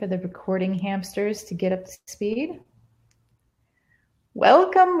for the recording hamsters to get up to speed.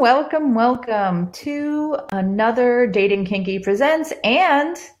 Welcome, welcome, welcome to another Dating Kinky Presents,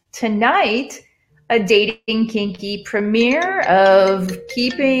 and tonight a Dating Kinky premiere of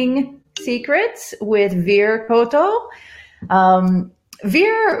Keeping Secrets with Vir Cotto.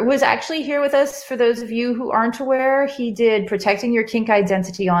 Vir was actually here with us. For those of you who aren't aware, he did Protecting Your Kink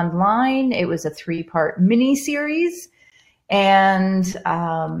Identity Online. It was a 3-part mini-series. And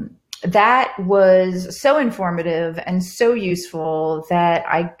that was so informative and so useful that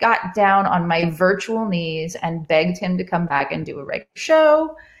I got down on my virtual knees and begged him to come back and do a regular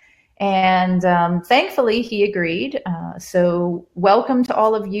show. And thankfully, he agreed. So welcome to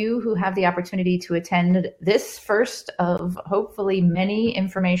all of you who have the opportunity to attend this first of hopefully many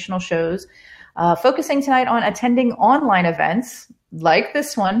informational shows, focusing tonight on attending online events like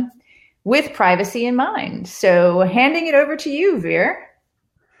this one, with privacy in mind. So handing it over to you, Vir.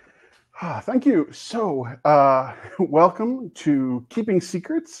 Thank you. So welcome to Keeping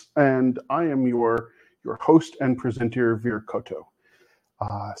Secrets, and I am your host and presenter, Vir Cotto.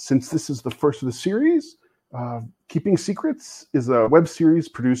 Since this is the first of the series, Keeping Secrets is a web series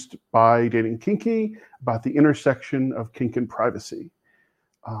produced by Dating Kinky about the intersection of kink and privacy.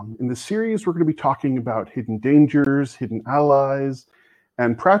 In this series, we're going to be talking about hidden dangers, hidden allies,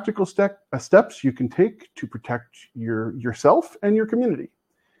 and practical steps you can take to protect yourself and your community.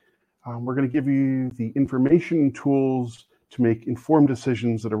 We're going to give you the information and tools to make informed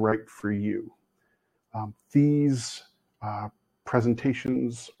decisions that are right for you. These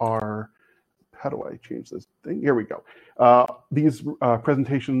presentations are, how do I change this thing? Here we go. These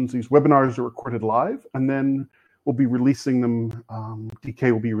presentations, these webinars are recorded live, and then we'll be releasing them,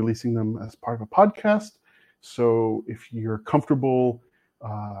 DK will be releasing them as part of a podcast. So if you're comfortable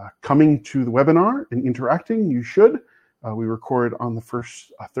coming to the webinar and interacting, you should. We record on the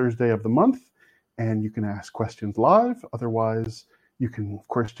first Thursday of the month, and you can ask questions live. Otherwise, you can, of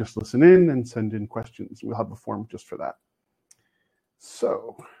course, just listen in and send in questions. We'll have a form just for that.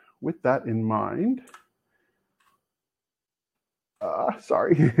 So with that in mind,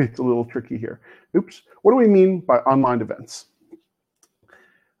 sorry, it's a little tricky here. Oops. What do we mean by online events?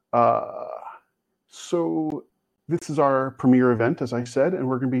 So this is our premiere event, as I said, and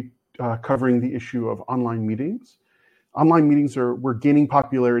we're going to be covering the issue of online meetings. Online meetings were gaining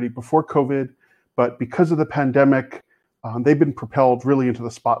popularity before COVID, but because of the pandemic, they've been propelled really into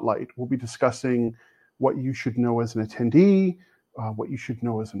the spotlight. We'll be discussing what you should know as an attendee, what you should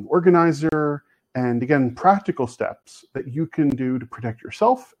know as an organizer, and again, practical steps that you can do to protect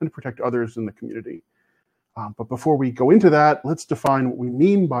yourself and to protect others in the community. But before we go into that, let's define what we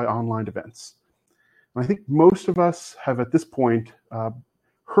mean by online events. I think most of us have at this point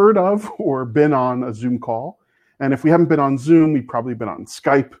heard of or been on a Zoom call. And if we haven't been on Zoom, we've probably been on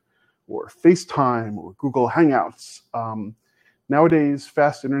Skype or FaceTime or Google Hangouts. Nowadays,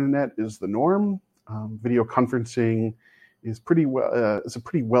 fast internet is the norm. Video conferencing is a pretty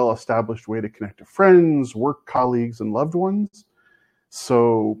well established way to connect to friends, work colleagues, and loved ones.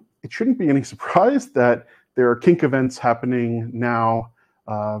 So it shouldn't be any surprise that there are kink events happening now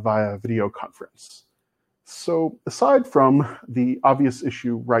via video conference. So aside from the obvious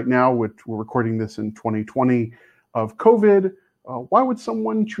issue right now, which we're recording this in 2020 of COVID, why would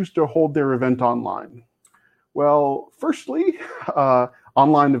someone choose to hold their event online? Well, firstly,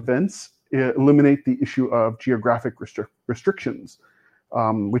 online events eliminate the issue of geographic restrictions,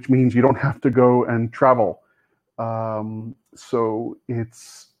 which means you don't have to go and travel. So it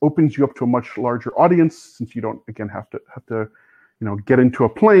opens you up to a much larger audience, since you don't, again, have to get into a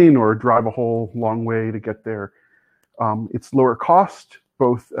plane or drive a whole long way to get there. It's lower cost,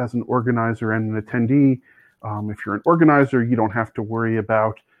 both as an organizer and an attendee. If you're an organizer, you don't have to worry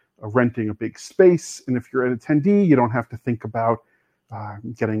about renting a big space. And if you're an attendee, you don't have to think about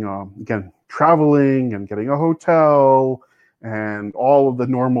traveling and getting a hotel and all of the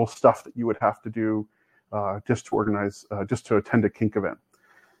normal stuff that you would have to do just to attend a kink event.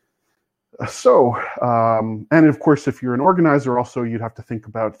 And of course, if you're an organizer, also you'd have to think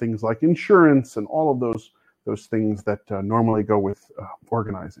about things like insurance and all of those things that normally go with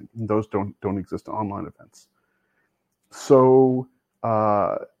organizing. And those don't exist in online events. So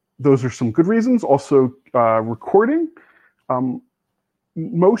those are some good reasons. Also, recording.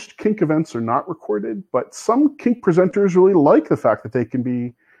 Most kink events are not recorded, but some kink presenters really like the fact that they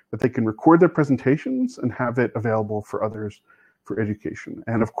can record their presentations and have it available for others for education.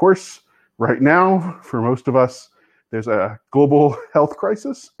 And of course, right now, for most of us, there's a global health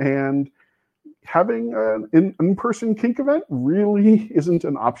crisis, and having an in-person kink event really isn't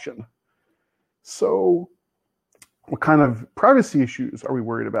an option. So What kind of privacy issues are we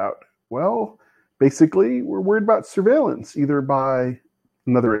worried about? Well, basically, we're worried about surveillance, either by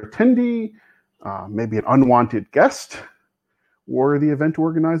another attendee, maybe an unwanted guest, or the event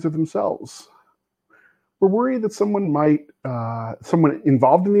organizer themselves. We're worried that someone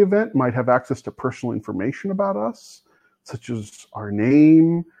involved in the event might have access to personal information about us, such as our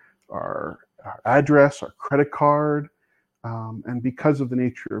name, our address, our credit card. And because of the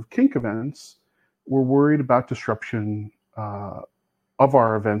nature of kink events, we're worried about disruption of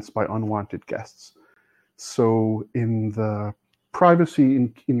our events by unwanted guests. So in the privacy,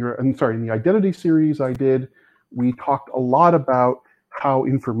 in the identity series I did, we talked a lot about how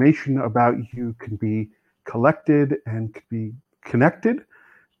information about you can be collected and can be connected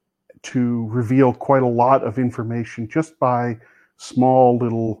to reveal quite a lot of information just by small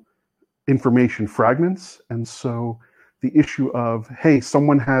little information fragments. And so the issue of, hey,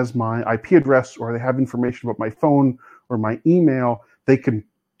 someone has my IP address or they have information about my phone or my email, they can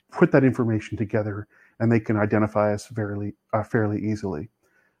put that information together and they can identify us fairly easily.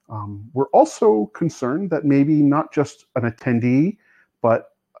 We're also concerned that maybe not just an attendee,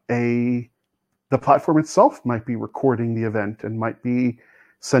 but the platform itself might be recording the event and might be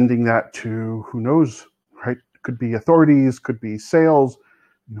sending that to who knows, right? Could be authorities, could be sales.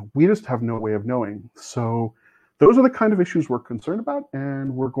 We just have no way of knowing. So those are the kind of issues we're concerned about,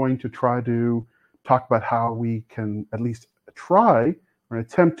 and we're going to try to talk about how we can at least try or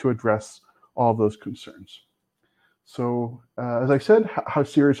attempt to address all those concerns. So as I said, how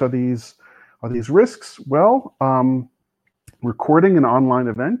serious are these risks? Well, recording an online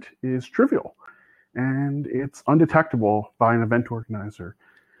event is trivial and it's undetectable by an event organizer.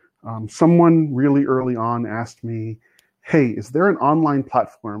 Someone really early on asked me, hey, is there an online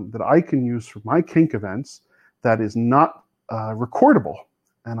platform that I can use for my kink events that is not recordable?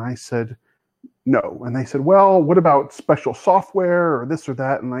 And I said, no. And they said, well, what about special software or this or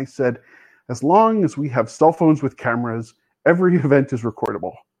that? And I said, as long as we have cell phones with cameras, every event is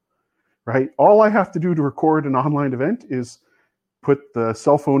recordable, right? All I have to do to record an online event is put the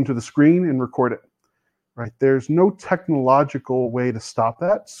cell phone to the screen and record it, right? There's no technological way to stop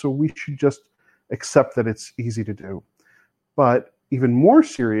that, so we should just accept that it's easy to do. But even more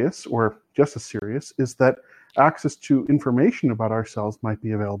serious, or just as serious, is that access to information about ourselves might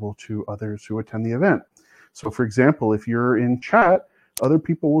be available to others who attend the event. So for example, if you're in chat, other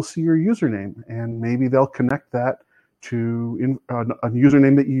people will see your username, and maybe they'll connect that to a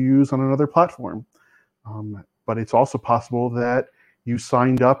username that you use on another platform. But it's also possible that you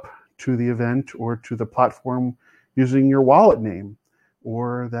signed up to the event or to the platform using your wallet name,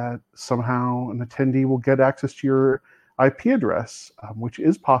 or that somehow an attendee will get access to your IP address, which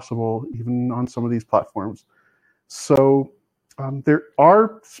is possible even on some of these platforms. So there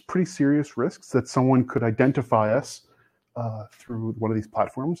are pretty serious risks that someone could identify us through one of these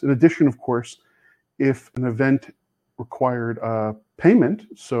platforms. In addition, of course, if an event required payment,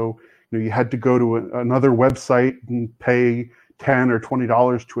 so you had to go to another website and pay $10 or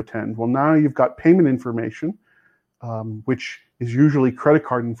 $20 to attend. Well, now you've got payment information, which is usually credit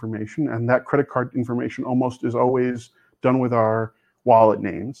card information, and that credit card information almost is always done with our wallet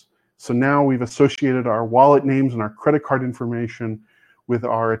names. So now we've associated our wallet names and our credit card information with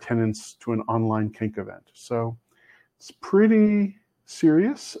our attendance to an online kink event. So it's pretty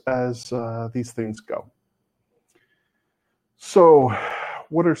serious as these things go. So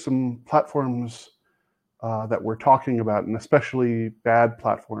what are some platforms that we're talking about, and especially bad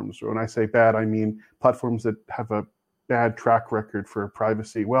platforms? When I say bad, I mean platforms that have a bad track record for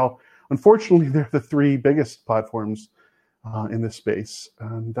privacy. Well, unfortunately, they're the three biggest platforms in this space,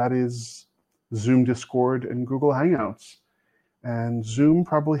 and that is Zoom, Discord, and Google Hangouts. And Zoom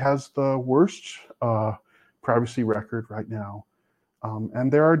probably has the worst privacy record right now.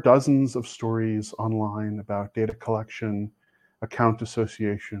 And there are dozens of stories online about data collection, account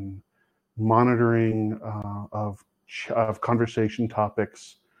association, monitoring of conversation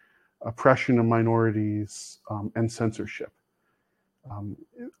topics, oppression of minorities, and censorship.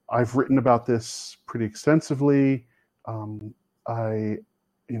 I've written about this pretty extensively. I'm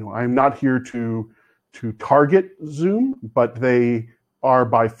not here to target Zoom, but they are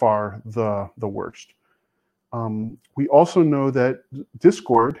by far the worst. We also know that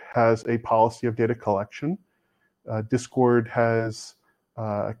Discord has a policy of data collection. Discord has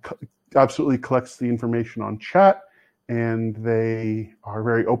absolutely collects the information on chat, and they are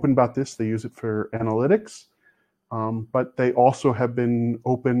very open about this. They use it for analytics, but they also have been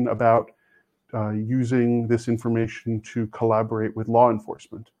open about using this information to collaborate with law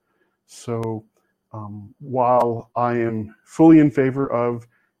enforcement. So while I am fully in favor of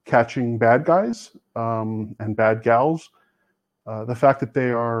catching bad guys and bad gals. The fact that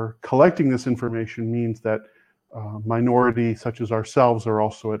they are collecting this information means that minority such as ourselves are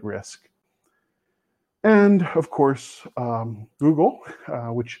also at risk. And of course, Google,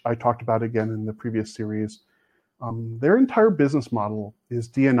 which I talked about again in the previous series, their entire business model is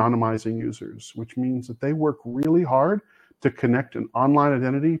de-anonymizing users, which means that they work really hard to connect an online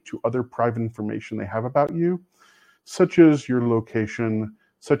identity to other private information they have about you, such as your location,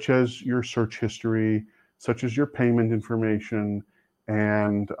 such as your search history, such as your payment information,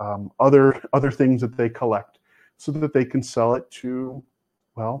 and other things that they collect so that they can sell it to,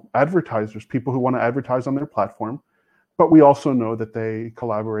 well, advertisers, people who want to advertise on their platform. But we also know that they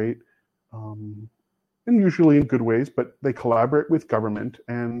collaborate, and usually in good ways, but they collaborate with government.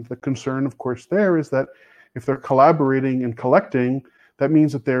 And the concern, of course, there is that if they're collaborating and collecting, that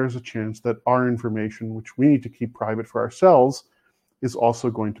means that there is a chance that our information, which we need to keep private for ourselves, is also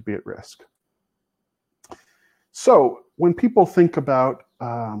going to be at risk. So when people think about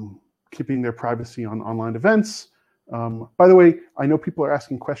keeping their privacy on online events, by the way, I know people are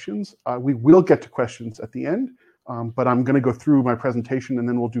asking questions. We will get to questions at the end, but I'm going to go through my presentation and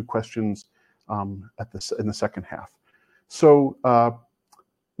then we'll do questions in the second half. So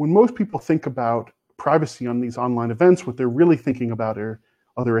when most people think about privacy on these online events, what they're really thinking about are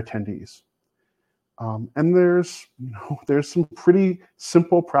other attendees. And there's some pretty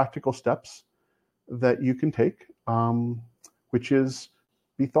simple practical steps that you can take, which is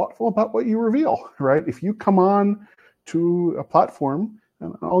be thoughtful about what you reveal, right? If you come on to a platform,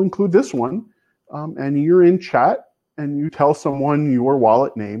 and I'll include this one, and you're in chat and you tell someone your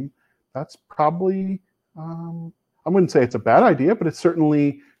wallet name, that's probably, I wouldn't say it's a bad idea, but it's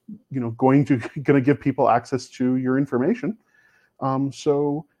certainly, going to give people access to your information.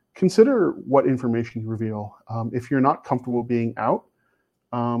 So consider what information you reveal. If you're not comfortable being out,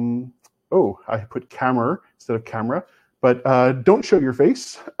 oh, I put camera instead of camera, but don't show your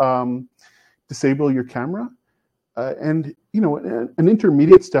face. Disable your camera. And an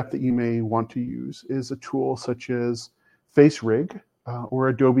intermediate step that you may want to use is a tool such as FaceRig or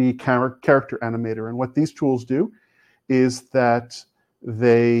Adobe Character Animator. And what these tools do is that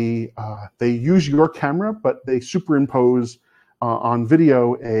they use your camera, but they superimpose on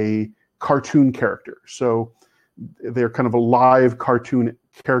video a cartoon character. So they're kind of a live cartoon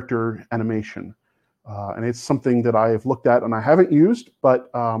character animation. And it's something that I have looked at and I haven't used, but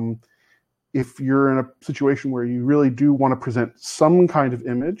if you're in a situation where you really do want to present some kind of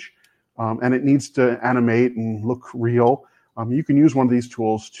image and it needs to animate and look real, you can use one of these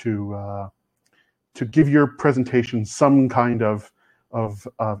tools to give your presentation some kind of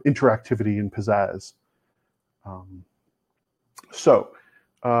interactivity and pizzazz. So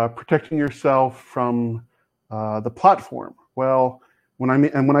protecting yourself from the platform. Well,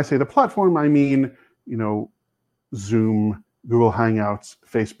 when I say the platform, I mean, Zoom, Google Hangouts,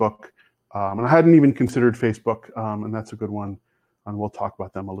 Facebook, and I hadn't even considered Facebook, and that's a good one, and we'll talk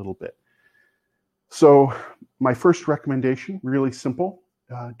about them a little bit. So my first recommendation, really simple,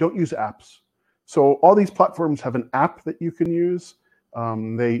 don't use apps. So all these platforms have an app that you can use.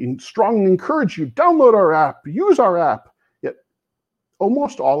 They strongly encourage you, download our app, use our app. Yet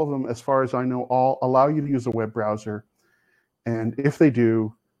almost all of them, as far as I know, all allow you to use a web browser. And if they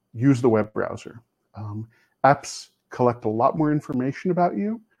do, use the web browser. Apps collect a lot more information about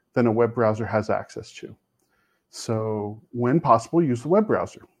you than a web browser has access to. So when possible, use the web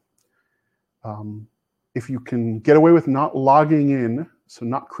browser. If you can get away with not logging in, so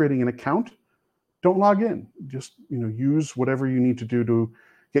not creating an account, don't log in. Just use whatever you need to do to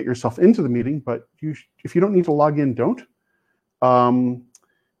get yourself into the meeting, but if you don't need to log in, don't.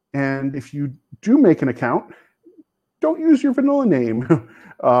 And if you do make an account, don't use your vanilla name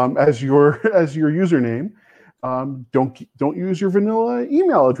as your username. Don't use your vanilla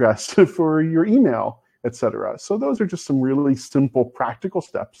email address for your email, etc. So those are just some really simple, practical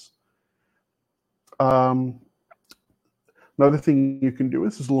steps. Another thing you can do,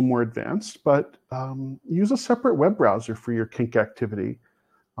 this is a little more advanced, but use a separate web browser for your kink activity.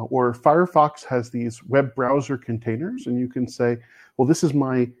 Or Firefox has these web browser containers, and you can say, well, this is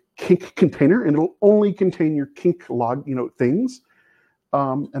my kink container, and it'll only contain your kink log, things.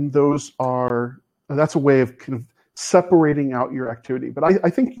 And that's a way of kind of separating out your activity. But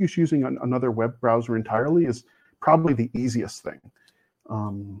I think using another web browser entirely is probably the easiest thing.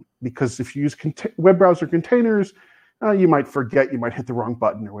 Because if you use web browser containers, you might forget, you might hit the wrong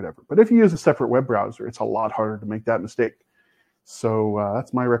button or whatever. But if you use a separate web browser, it's a lot harder to make that mistake. So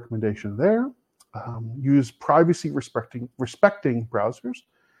that's my recommendation there. Use privacy respecting browsers.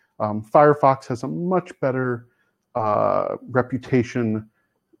 Firefox has a much better reputation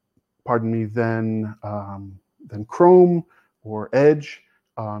than Chrome or Edge.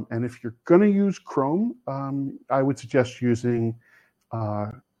 And if you're going to use Chrome, I would suggest using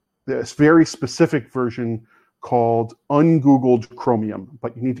this very specific version called ungoogled Chromium,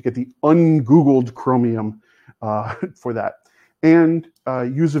 but you need to get the ungoogled Chromium for that, and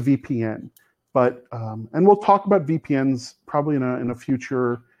use a VPN. But and we'll talk about VPNs probably in a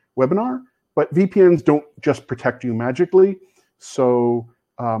future webinar. But VPNs don't just protect you magically, so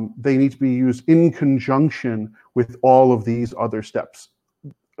they need to be used in conjunction with all of these other steps.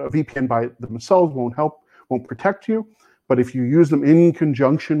 A VPN by themselves won't protect you, but if you use them in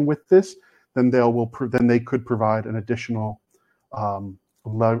conjunction with this, then they could provide an additional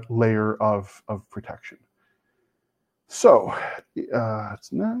layer of protection. So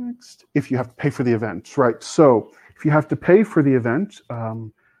what's next? If you have to pay for the event, right? So if you have to pay for the event,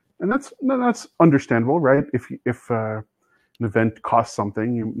 and that's understandable, right? If an event costs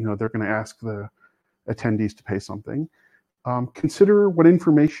something, you know they're going to ask the attendees to pay something. Consider what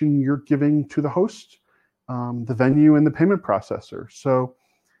information you're giving to the host, the venue, and the payment processor. So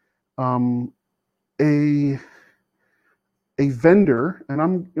a vendor, and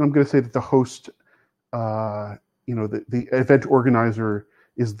I'm going to say that the host, the event organizer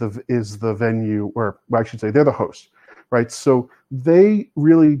is the venue, or I should say they're the host, right? So they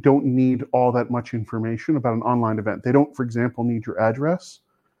really don't need all that much information about an online event. They don't, for example, need your address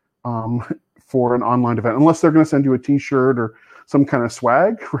for an online event, unless they're going to send you a T-shirt or some kind of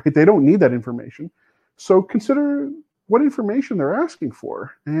swag, right? They don't need that information. So consider what information they're asking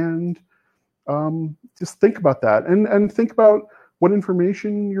for, and just think about that, and think about what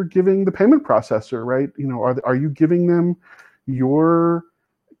information you're giving the payment processor, right? You know, are you giving them your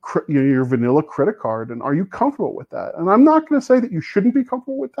vanilla credit card, and are you comfortable with that? And I'm not going to say that you shouldn't be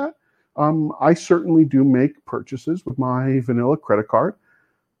comfortable with that. I certainly do make purchases with my vanilla credit card,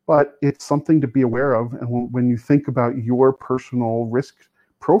 but it's something to be aware of. And when you think about your personal risk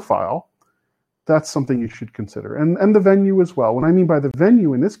profile, that's something you should consider. And the venue as well. What I mean by the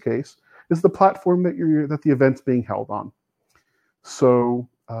venue in this case is the platform that the event's being held on. So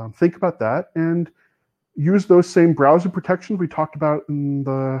think about that, and use those same browser protections we talked about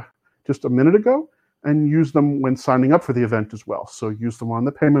just a minute ago, and use them when signing up for the event as well. So use them on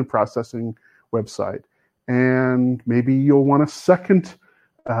the payment processing website, and maybe you'll want a second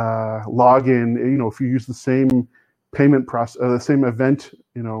login. You know, if you use the same payment process, the same event,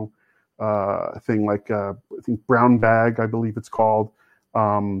 thing like I think Brown Bag, I believe it's called.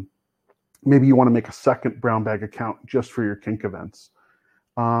 Maybe you want to make a second Brown Bag account just for your kink events.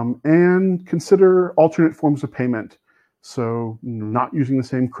 And consider alternate forms of payment. So not using the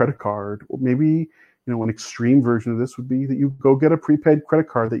same credit card, or maybe an extreme version of this would be that you go get a prepaid credit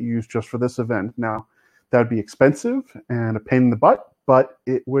card that you use just for this event. Now, that would be expensive and a pain in the butt, but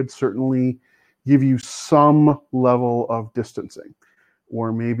it would certainly give you some level of distancing.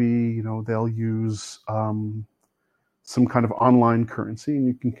 Or maybe they'll use some kind of online currency, and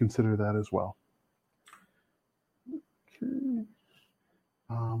you can consider that as well. Okay.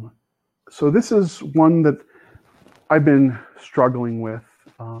 So this is one that I've been struggling with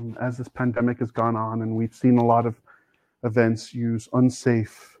as this pandemic has gone on, and we've seen a lot of events use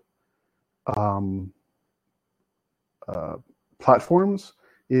unsafe platforms,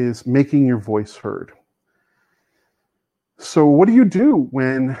 is making your voice heard. So what do you do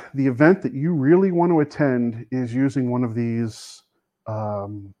when the event that you really want to attend is using one of these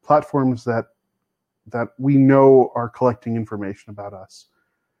platforms that we know are collecting information about us?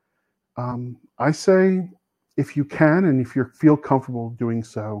 I say, if you can, and if you feel comfortable doing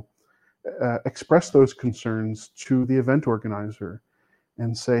so, express those concerns to the event organizer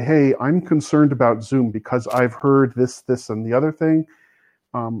and say, hey, I'm concerned about Zoom because I've heard this, and the other thing.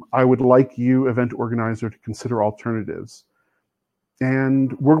 I would like you, event organizer, to consider alternatives.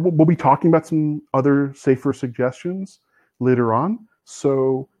 And we'll be talking about some other safer suggestions later on.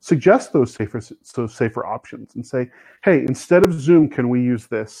 So suggest those safer options and say, hey, instead of Zoom, can we use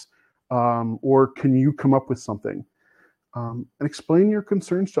this? Or can you come up with something? And explain your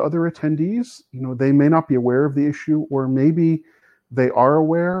concerns to other attendees. They may not be aware of the issue, or maybe they are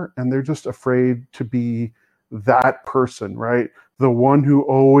aware and they're just afraid to be that person, right? The one who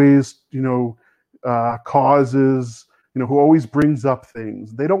always, causes, who always brings up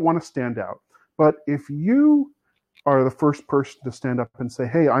things. They don't want to stand out. But if you are the first person to stand up and say,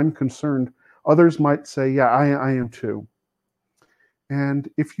 hey, I'm concerned, others might say, yeah, I am too. And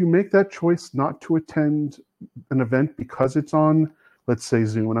if you make that choice not to attend an event because it's on, let's say,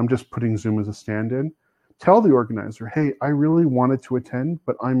 Zoom, and I'm just putting Zoom as a stand-in, tell the organizer, hey, I really wanted to attend,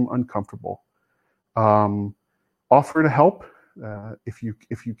 but I'm uncomfortable. Offer to help if you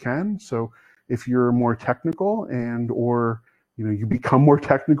can. So if you're more technical or you become more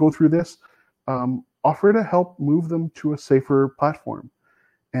technical through this, offer to help move them to a safer platform,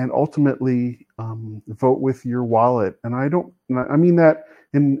 and ultimately vote with your wallet. And I mean that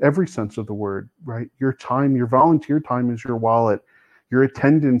in every sense of the word, right? Your time, your volunteer time is your wallet. Your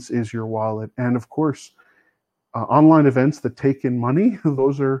attendance is your wallet. And of course, online events that take in money,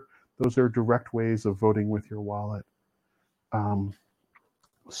 those are direct ways of voting with your wallet.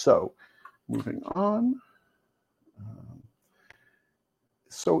 So moving on.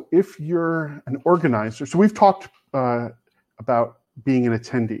 So if you're an organizer, so we've talked about being an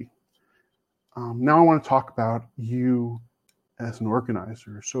attendee. Now I want to talk about you as an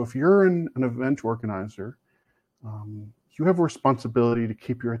organizer. So if you're an event organizer, you have a responsibility to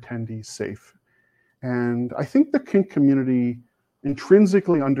keep your attendees safe. And I think the kink community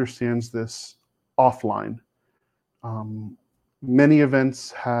intrinsically understands this offline. Many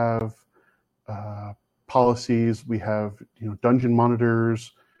events have policies. We have dungeon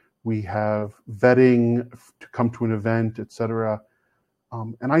monitors. We have vetting to come to an event, etc.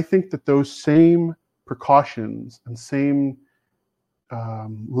 And I think that those same precautions and same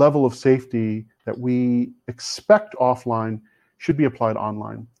level of safety that we expect offline should be applied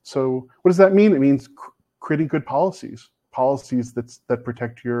online. So what does that mean? It means creating good policies that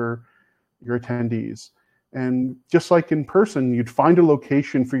protect your attendees. And just like in person, you'd find a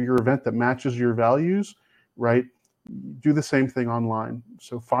location for your event that matches your values, right? Do the same thing online.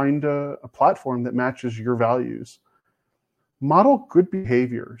 So find a platform that matches your values. Model good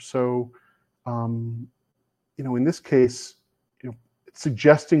behavior. So, in this case,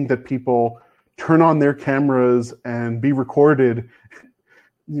 suggesting that people turn on their cameras and be recorded,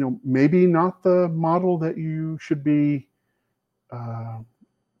 maybe not the model that you should be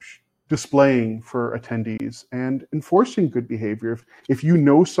displaying for attendees. And enforcing good behavior. If you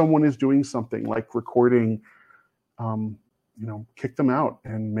know someone is doing something like recording, kick them out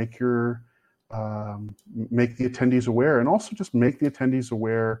and make the attendees aware, and also just make the attendees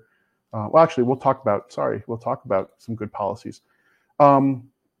aware. We'll talk about some good policies.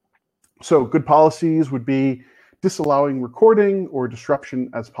 So good policies would be disallowing recording or disruption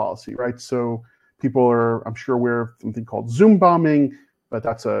as policy, right? So people are, I'm sure, aware of something called Zoom bombing, but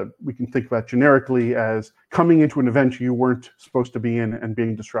we can think about generically as coming into an event you weren't supposed to be in and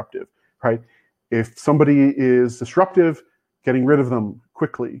being disruptive, right? If somebody is disruptive, getting rid of them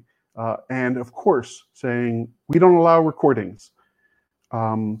quickly. And of course, saying we don't allow recordings.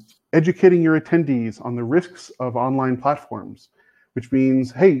 Educating your attendees on the risks of online platforms, which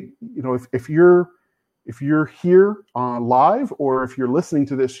means, hey, if you're here live, or if you're listening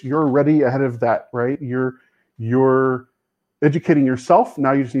to this, you're already ahead of that, right? You're educating yourself.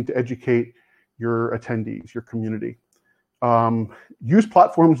 Now you just need to educate your attendees, your community. Use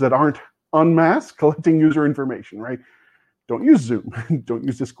platforms that aren't en masse collecting user information, right? Don't use Zoom. Don't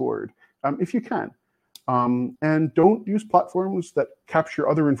use Discord if you can. And don't use platforms that capture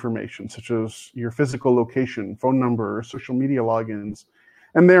other information, such as your physical location, phone number, or social media logins.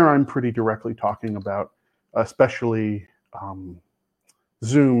 And there I'm pretty directly talking about especially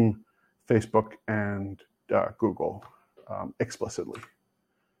Zoom, Facebook, and Google explicitly.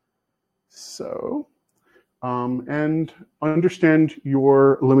 So, and understand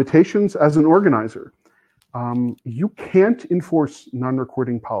your limitations as an organizer. You can't enforce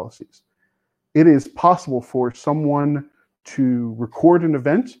non-recording policies. It is possible for someone to record an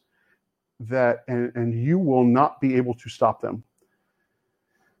event and you will not be able to stop them.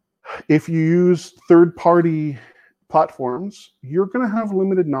 If you use third-party platforms, you're going to have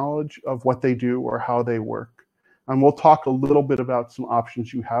limited knowledge of what they do or how they work. And we'll talk a little bit about some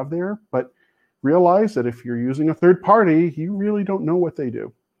options you have there, but realize that if you're using a third party, you really don't know what they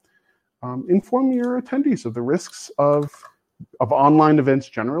do. Inform your attendees of the risks of online events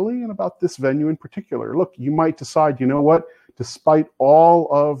generally and about this venue in particular. Look, you might decide, you know what, despite all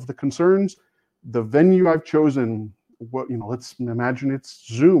of the concerns, the venue I've chosen, let's imagine it's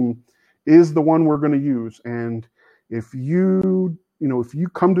Zoom, is the one we're going to use. And if you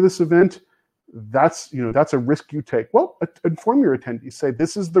come to this event, that's a risk you take. Well, inform your attendees. Say,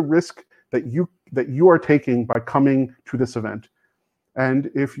 this is the risk that you are taking by coming to this event.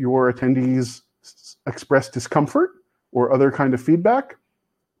 And if your attendees express discomfort or other kind of feedback,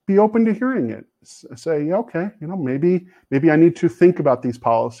 be open to hearing it. Say, okay, maybe I need to think about these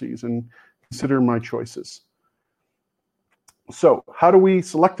policies and consider my choices. So how do we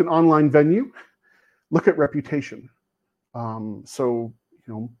select an online venue? Look at reputation. I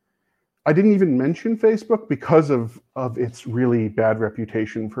didn't even mention Facebook because of its really bad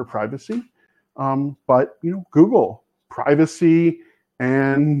reputation for privacy. But Google, privacy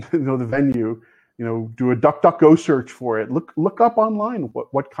and the venue. Do a DuckDuckGo search for it. Look up online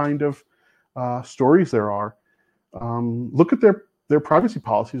what kind of stories there are. Look at their privacy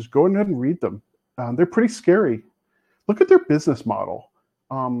policies. Go ahead and read them. They're pretty scary. Look at their business model.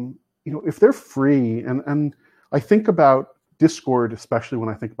 If they're free, and I think about Discord, especially when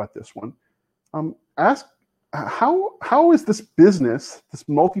I think about this one. Ask how is this business, this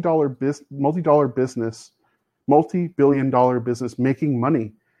multi-billion-dollar business making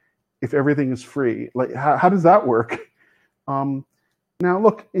money if everything is free? Like, how does that work? Now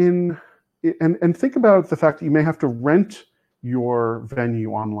look and think about the fact that you may have to rent your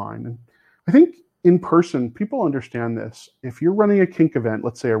venue online. And I think in person, people understand this. If you're running a kink event,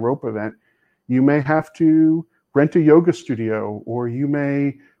 let's say a rope event, you may have to rent a yoga studio, or you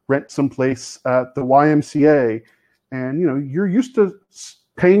may rent someplace at the YMCA, and you're used to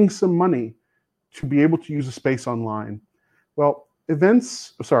paying some money to be able to use a space online. Well,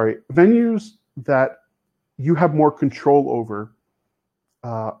 venues that you have more control over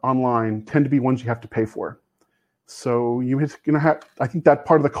online tend to be ones you have to pay for. So I think that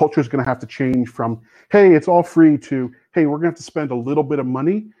part of the culture is going to have to change from, hey, it's all free, to, hey, we're going to have to spend a little bit of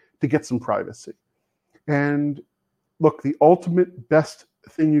money to get some privacy. And look, the ultimate best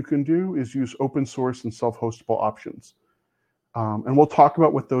thing you can do is use open source and self-hostable options. And we'll talk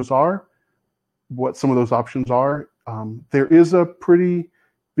about what some of those options are. There is a pretty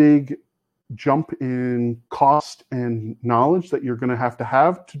big jump in cost and knowledge that you're going to have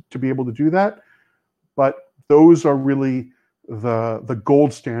to be able to do that. But those are really the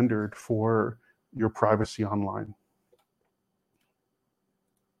gold standard for your privacy online.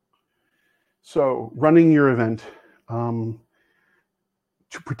 So running your event, to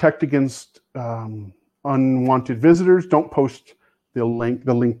protect against unwanted visitors, don't post the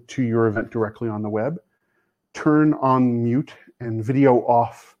link to your event directly on the web. Turn on mute and video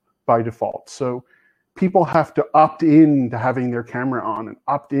off by default. So people have to opt in to having their camera on, and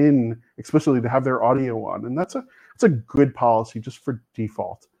opt in explicitly to have their audio on. And that's a good policy just for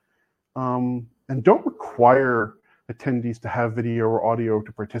default. And don't require attendees to have video or audio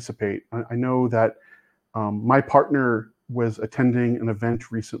to participate. I know that my partner was attending an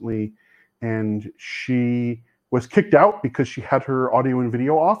event recently, and she was kicked out because she had her audio and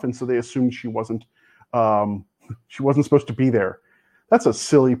video off, and so they assumed she wasn't supposed to be there. That's a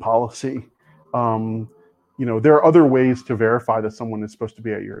silly policy. There are other ways to verify that someone is supposed to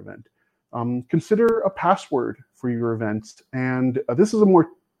be at your event. Consider a password for your events, and this is a more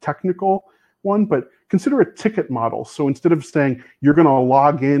technical one, but consider a ticket model. So instead of saying you're going to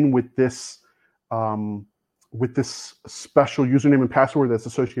log in with this special username and password that's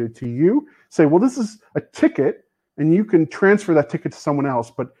associated to you, say, well, this is a ticket, and you can transfer that ticket to someone else,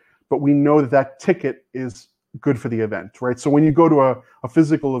 but we know that ticket is good for the event, right? So when you go to a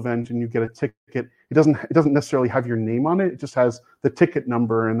physical event and you get a ticket, it doesn't necessarily have your name on it. It just has the ticket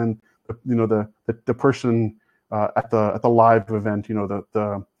number, and then the person at the live event,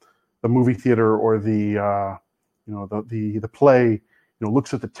 the movie theater or the play,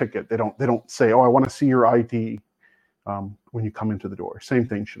 looks at the ticket. They don't say, oh, I want to see your ID when you come into the door. Same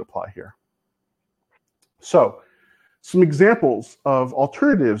thing should apply here. So some examples of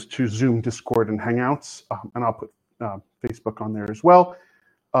alternatives to Zoom, Discord, and Hangouts, and I'll put Facebook on there as well.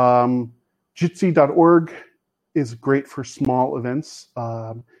 Jitsi.org is great for small events.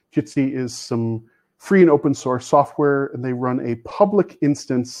 Jitsi is some free and open source software, and they run a public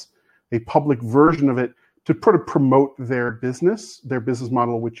instance, a public version of it to promote their business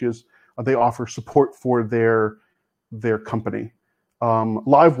model, which is they offer support for their company.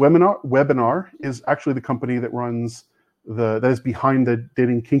 Live Webinar is actually the company that runs that is behind the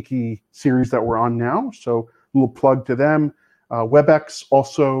Dating Kinky series that we're on now. So a little plug to them. WebEx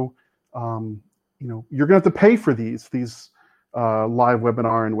also, you're going to have to pay for these Live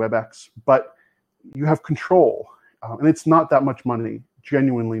Webinar and WebEx, but you have control, and it's not that much money,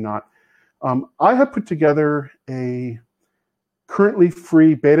 genuinely not. I have put together a currently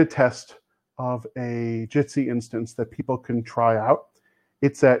free beta test of a Jitsi instance that people can try out.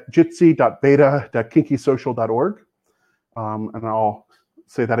 It's at jitsi.beta.kinkysocial.org. And I'll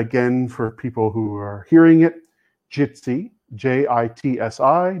say that again for people who are hearing it. Jitsi,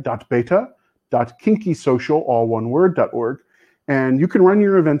 JITSI.beta.kinkysocial, all one word, .org. And you can run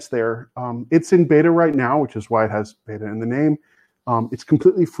your events there. It's in beta right now, which is why it has beta in the name. It's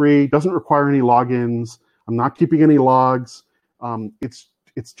completely free, doesn't require any logins. I'm not keeping any logs. It's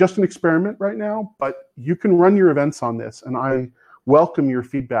just an experiment right now, but you can run your events on this, and I welcome your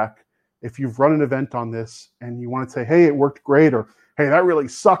feedback. If you've run an event on this and you want to say, hey, it worked great, or hey, that really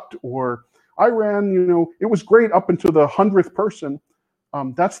sucked, or I ran, it was great up until the 100th person.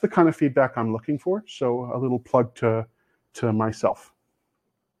 That's the kind of feedback I'm looking for. So a little plug to myself.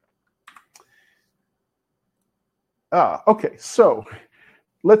 Okay, so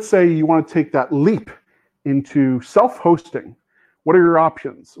let's say you want to take that leap into self-hosting. What are your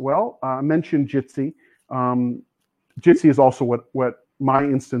options? Well, I mentioned Jitsi. Jitsi is also what my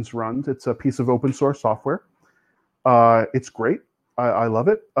instance runs. It's a piece of open source software. It's great. I love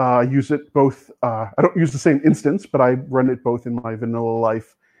it. I use it both. I don't use the same instance, but I run it both in my vanilla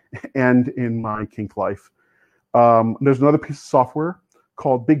life and in my kink life. There's another piece of software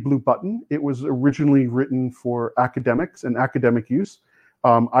called Big Blue Button. It was originally written for academics and academic use.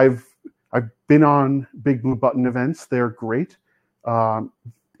 I've been on Big Blue Button events. They're great.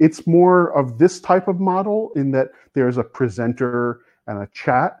 It's more of this type of model in that there's a presenter and a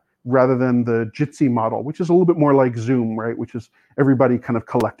chat rather than the Jitsi model, which is a little bit more like Zoom, right? Which is everybody kind of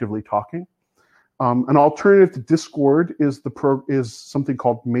collectively talking. An alternative to Discord is something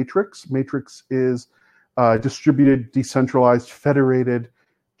called Matrix. Matrix is distributed, decentralized, federated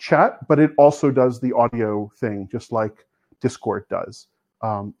chat, but it also does the audio thing, just like Discord does.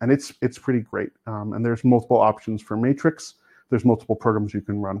 And it's pretty great. And there's multiple options for Matrix. There's multiple programs you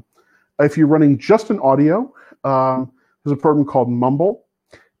can run. If you're running just an audio, there's a program called Mumble.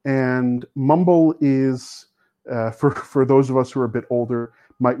 And Mumble is, for those of us who are a bit older,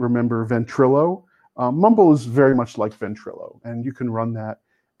 might remember Ventrilo. Mumble is very much like Ventrilo, and you can run that.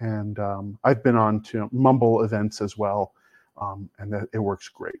 And I've been on to Mumble events as well, and it works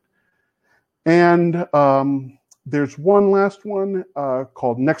great. And there's one last one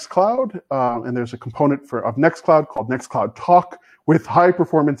called Nextcloud, and there's a component of Nextcloud called Nextcloud Talk with high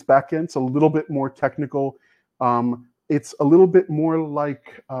performance backend. It's a little bit more technical. It's a little bit more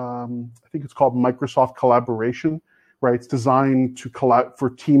like, I think it's called Microsoft Collaboration, right? It's designed for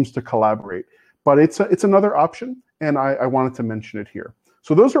teams to collaborate. But it's another option, and I wanted to mention it here.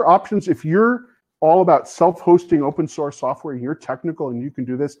 So those are options. If you're all about self-hosting open source software, you're technical and you can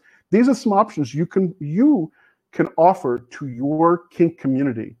do this, these are some options you can offer to your kink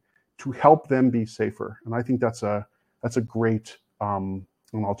community to help them be safer. And I think that's a great an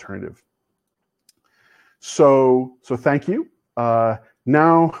alternative. So thank you.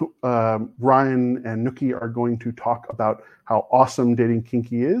 Now Ryan and Nookie are going to talk about how awesome Dating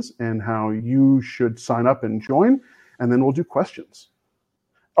Kinky is and how you should sign up and join, and then we'll do questions.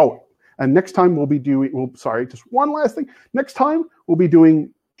 Oh, and next time we'll be doing, just one last thing. Next time we'll be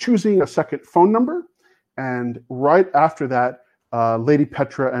doing choosing a second phone number, and right after that, Lady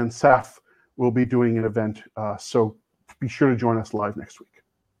Petra and Saf will be doing an event. So be sure to join us live next week.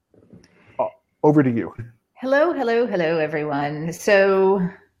 Over to you. Hello, everyone. So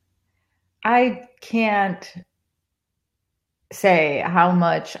I can't say how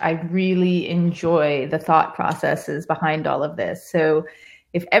much I really enjoy the thought processes behind all of this. So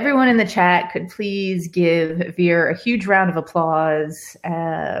if everyone in the chat could please give Vir a huge round of applause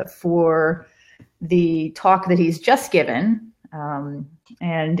for the talk that he's just given,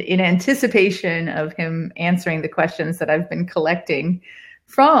 and in anticipation of him answering the questions that I've been collecting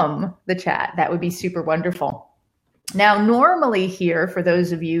from the chat, that would be super wonderful. Now, normally here, for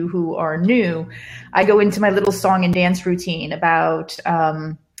those of you who are new, I go into my little song and dance routine about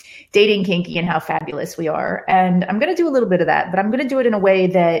dating kinky and how fabulous we are. And I'm going to do a little bit of that, but I'm going to do it in a way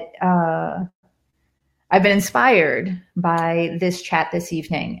that I've been inspired by this chat this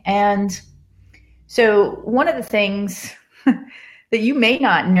evening. And so one of the things that you may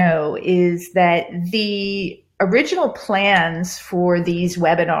not know is that the original plans for these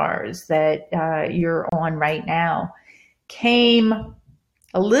webinars that you're on right now came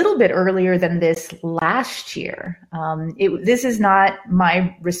a little bit earlier than this last year. This is not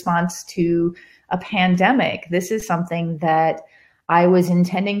my response to a pandemic. This is something that I was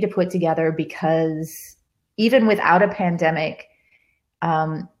intending to put together because even without a pandemic,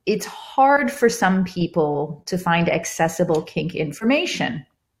 it's hard for some people to find accessible kink information.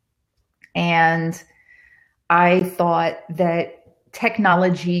 And I thought that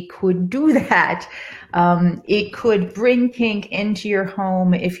technology could do that. It could bring kink into your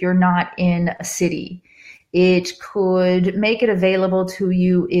home if you're not in a city. It could make it available to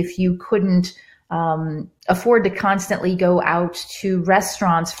you if you couldn't afford to constantly go out to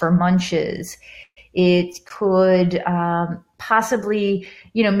restaurants for munches. It could possibly,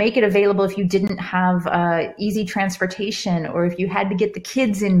 make it available if you didn't have easy transportation, or if you had to get the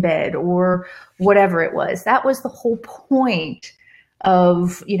kids in bed, or whatever it was. That was the whole point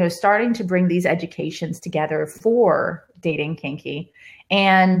of, starting to bring these educations together for Dating Kinky.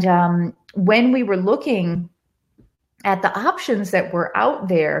 And when we were looking at the options that were out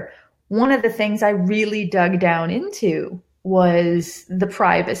there, one of the things I really dug down into was the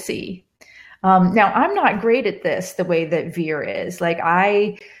privacy. Now, I'm not great at this the way that Vir is. Like,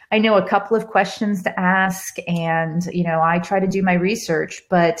 I know a couple of questions to ask, and, you know, I try to do my research,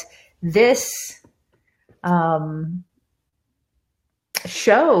 but this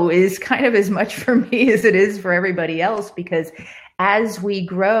show is kind of as much for me as it is for everybody else, because as we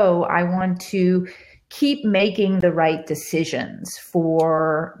grow, I want to keep making the right decisions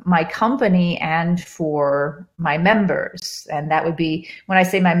for my company and for my members. And that would be, when I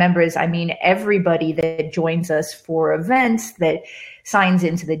say my members, I mean everybody that joins us for events, that signs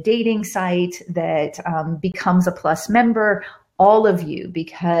into the dating site, that becomes a Plus member, all of you,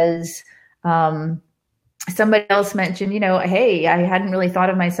 because somebody else mentioned, you know, hey, I hadn't really thought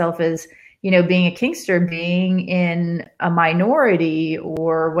of myself as, you know, being a kinkster, being in a minority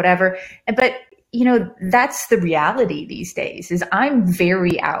or whatever. But you know, that's the reality these days, is I'm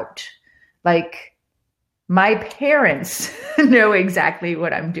very out. Like, my parents know exactly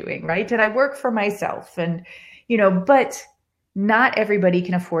what I'm doing, right? And I work for myself, and, you know, but not everybody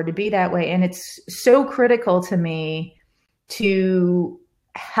can afford to be that way. And it's so critical to me to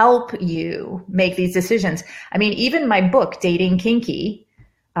help you make these decisions. I mean, even my book, Dating Kinky,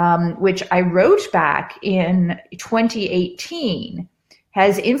 which I wrote back in 2018,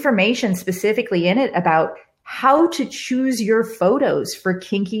 has information specifically in it about how to choose your photos for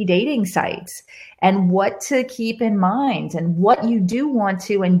kinky dating sites and what to keep in mind and what you do want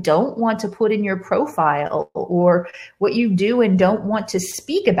to and don't want to put in your profile, or what you do and don't want to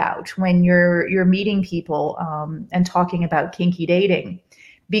speak about when you're meeting people and talking about kinky dating,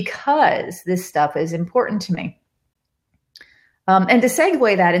 because this stuff is important to me. And to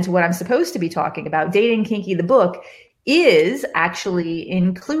segue that into what I'm supposed to be talking about, Dating Kinky, the book, is actually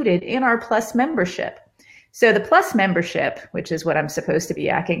included in our Plus membership. So the Plus membership, which is what I'm supposed to be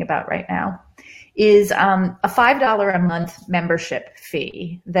yakking about right now, is a $5 a month membership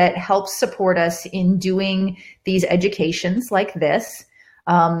fee that helps support us in doing these educations like this,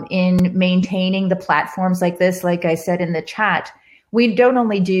 in maintaining the platforms like this. Like I said in the chat, we don't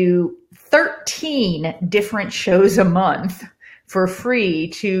only do 13 different shows a month for free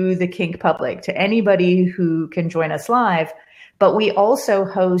to the kink public, to anybody who can join us live, but we also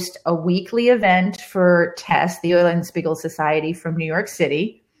host a weekly event for TESS, the Oil and Spiegel Society from New York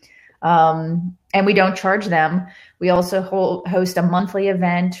City, and we don't charge them. We also host a monthly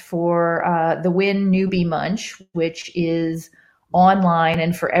event for the Win Newbie Munch, which is online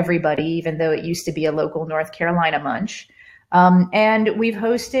and for everybody, even though it used to be a local North Carolina munch. And we've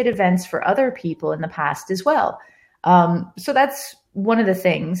hosted events for other people in the past as well. So that's one of the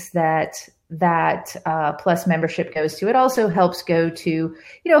things that Plus membership goes to. It also helps go to, you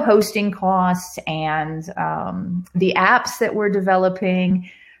know, hosting costs and the apps that we're developing.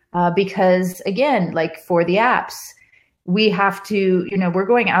 Because again, like for the apps, we have to, you know, we're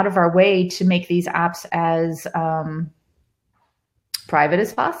going out of our way to make these apps as private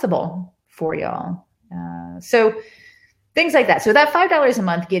as possible for y'all. So things like that. So that $5 a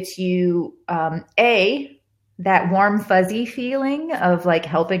month gets you that warm, fuzzy feeling of like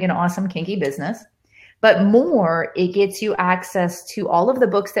helping an awesome kinky business. But more, it gets you access to all of the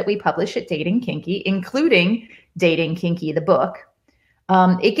books that we publish at Dating Kinky, including Dating Kinky, the book.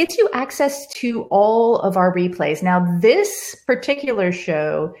 It gets you access to all of our replays. Now, this particular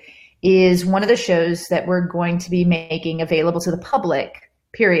show is one of the shows that we're going to be making available to the public,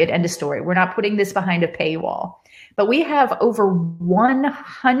 period, end of story. We're not putting this behind a paywall. But we have over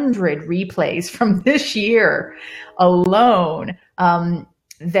 100 replays from this year alone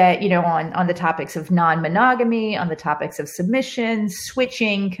that, you know, on the topics of non-monogamy, on the topics of submission,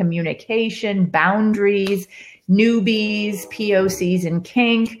 switching, communication, boundaries, newbies, POCs, and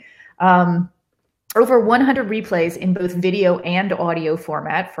kink. Over 100 replays in both video and audio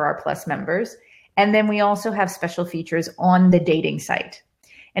format for our Plus members. And then we also have special features on the dating site.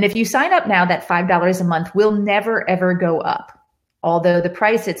 And if you sign up now, that $5 a month will never, ever go up. Although the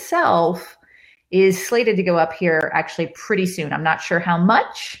price itself is slated to go up here actually pretty soon. I'm not sure how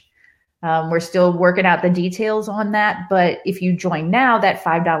much. We're still working out the details on that. But if you join now, that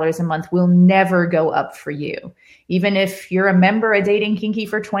 $5 a month will never go up for you. Even if you're a member of Dating Kinky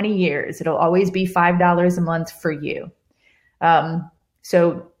for 20 years, it'll always be $5 a month for you.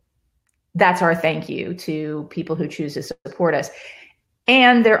 So that's our thank you to people who choose to support us.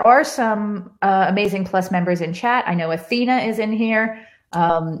 And there are some amazing Plus members in chat. I know Athena is in here,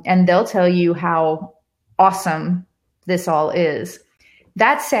 and they'll tell you how awesome this all is.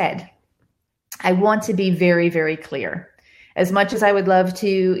 That said, I want to be very, very clear. As much as I would love to,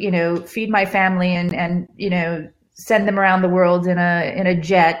 you know, feed my family and you know, send them around the world in a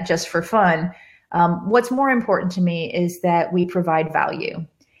jet just for fun. What's more important to me is that we provide value.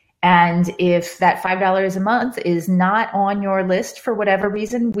 And if that $5 a month is not on your list for whatever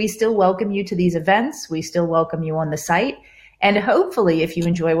reason, we still welcome you to these events. We still welcome you on the site. And hopefully, if you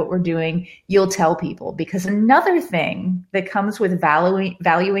enjoy what we're doing, you'll tell people. Because another thing that comes with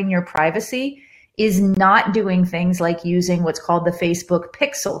valuing your privacy is not doing things like using what's called the Facebook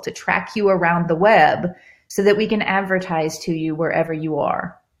pixel to track you around the web so that we can advertise to you wherever you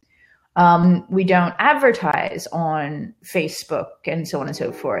are. We don't advertise on Facebook and so on and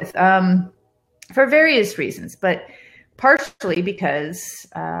so forth for various reasons, but partially because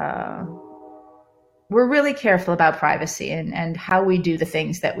we're really careful about privacy and how we do the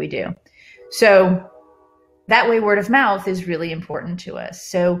things that we do. So that way, word of mouth is really important to us.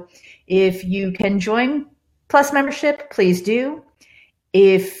 So if you can join Plus membership, please do.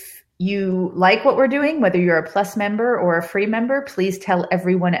 If you like what we're doing, whether you're a Plus member or a free member, please tell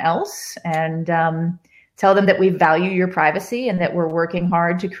everyone else and tell them that we value your privacy and that we're working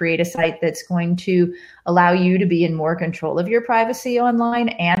hard to create a site that's going to allow you to be in more control of your privacy online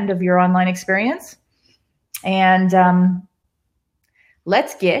and of your online experience. And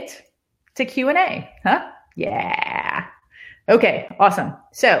let's get to Q&A, huh? Yeah. Okay, awesome.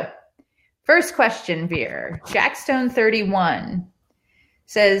 So first question, Vir. Jackstone31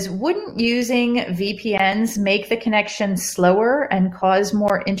 says, wouldn't using VPNs make the connection slower and cause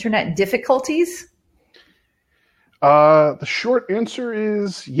more internet difficulties? The short answer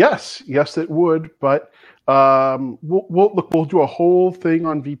is yes. Yes, it would. But we'll do a whole thing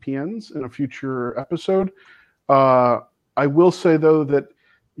on VPNs in a future episode. I will say, though, that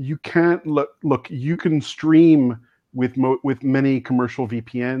you can't look. You can stream with many commercial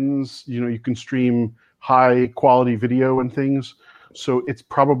VPNs. You can stream high quality video and things. So it's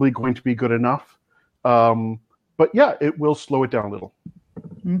probably going to be good enough. But yeah, it will slow it down a little.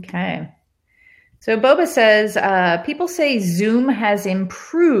 Okay. So Boba says, people say Zoom has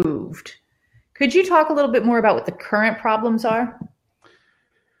improved. Could you talk a little bit more about what the current problems are?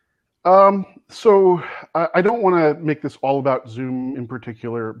 So I don't want to make this all about Zoom in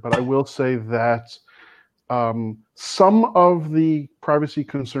particular, but I will say that some of the privacy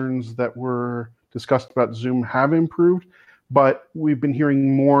concerns that were discussed about Zoom have improved. But we've been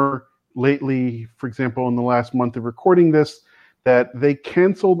hearing more lately, for example, in the last month of recording this, that they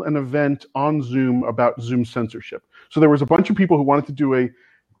canceled an event on Zoom about Zoom censorship. So there was a bunch of people who wanted to do a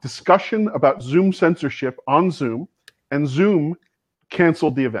discussion about Zoom censorship on Zoom, and Zoom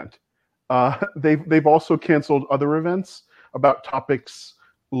canceled the event. They've also canceled other events about topics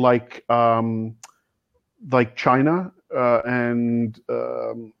like China and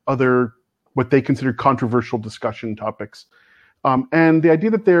other what they consider controversial discussion topics. And the idea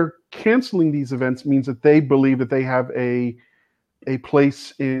that they're canceling these events means that they believe that they have a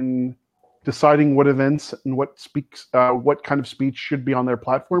place in deciding what events and what kind of speech should be on their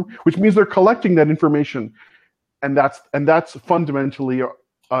platform, which means they're collecting that information, and that's fundamentally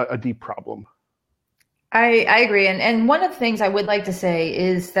a deep problem. I agree, and one of the things I would like to say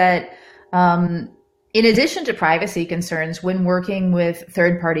is that in addition to privacy concerns, when working with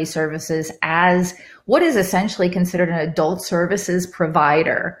third-party services as what is essentially considered an adult services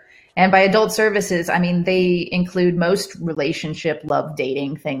provider, and by adult services, I mean they include most relationship, love,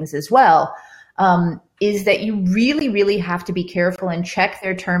 dating things as well, is that you really, really have to be careful and check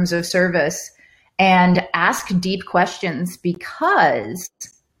their terms of service and ask deep questions, because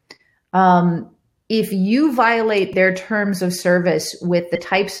if you violate their terms of service with the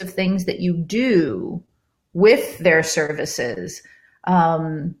types of things that you do with their services,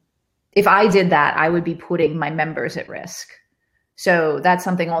 if I did that, I would be putting my members at risk. So that's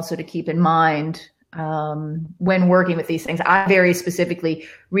something also to keep in mind when working with these things. I very specifically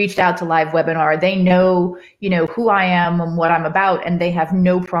reached out to Live Webinar. They know, who I am and what I'm about, and they have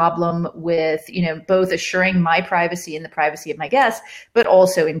no problem with, both assuring my privacy and the privacy of my guests, but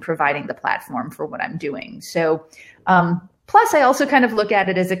also in providing the platform for what I'm doing. So, plus I also kind of look at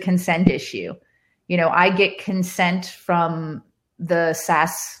it as a consent issue. I get consent from the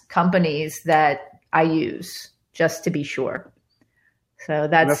SaaS companies that I use just to be sure. So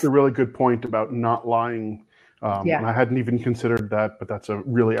that's a really good point about not lying. And I hadn't even considered that, but that's a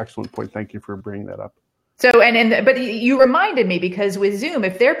really excellent point. Thank you for bringing that up. So, but you reminded me, because with Zoom,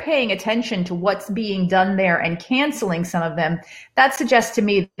 if they're paying attention to what's being done there and canceling some of them, that suggests to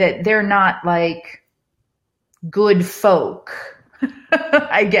me that they're not like good folk,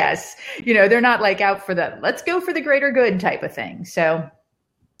 I guess. They're not like out for the, let's go for the greater good type of thing. So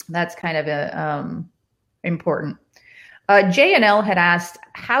that's kind of important. JNL had asked,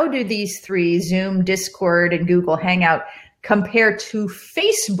 how do these three, Zoom, Discord, and Google Hangout, compare to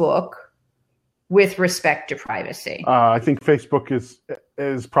Facebook with respect to privacy? I think Facebook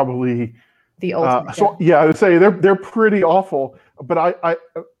is probably the ultimate. So yeah, I would say they're pretty awful. But I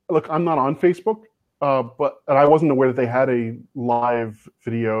look, I'm not on Facebook, and I wasn't aware that they had a live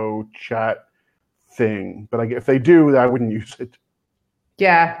video chat thing. But if they do, I wouldn't use it.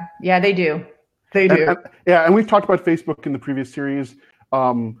 Yeah, they do. They do. And we've talked about Facebook in the previous series.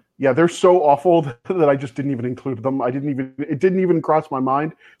 They're so awful that I just didn't even include them. It didn't even cross my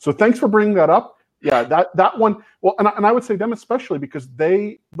mind. So thanks for bringing that up. Yeah, that one. Well, and I would say them especially because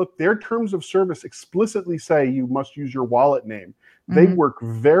their terms of service explicitly say you must use your wallet name. Mm-hmm. They work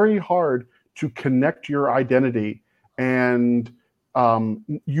very hard to connect your identity, and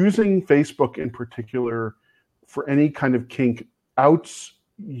using Facebook in particular for any kind of kink outs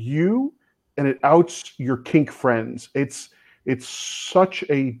you, and it outs your kink friends. It's such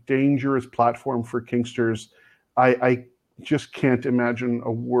a dangerous platform for kinksters. I just can't imagine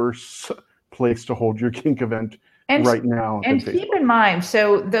a worse place to hold your kink event right now. And keep in mind,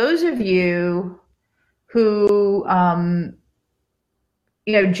 so those of you who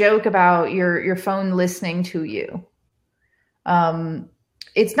joke about your phone listening to you,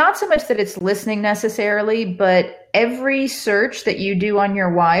 it's not so much that it's listening necessarily, but every search that you do on your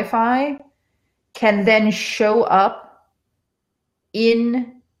Wi-Fi can then show up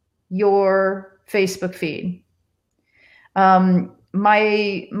in your Facebook feed.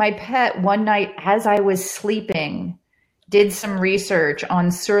 My pet one night as I was sleeping did some research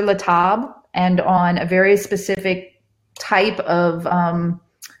on sur la table and on a very specific type of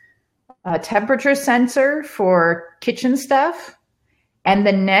temperature sensor for kitchen stuff. And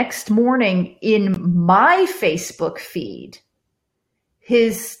the next morning in my Facebook feed,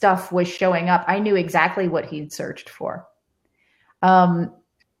 his stuff was showing up. I knew exactly what he'd searched for. And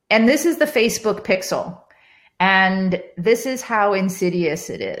this is the Facebook pixel. And this is how insidious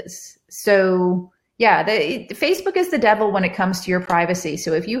it is. So yeah, Facebook is the devil when it comes to your privacy.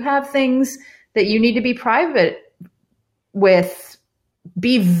 So if you have things that you need to be private with,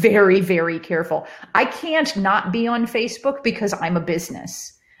 be very, very careful. I can't not be on Facebook because I'm a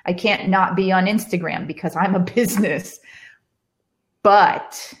business. I can't not be on Instagram because I'm a business.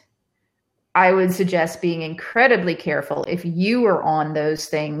 But I would suggest being incredibly careful if you are on those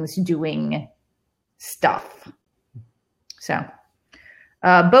things doing stuff. So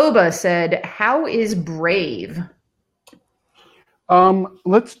Boba said, how is Brave? I'm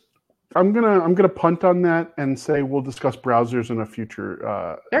gonna punt on that and say we'll discuss browsers in a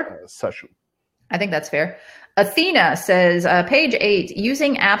future session. I think that's fair. Athena says, page 8,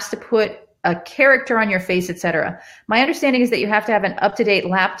 using apps to put a character on your face, etc. My understanding is that you have to have an up-to-date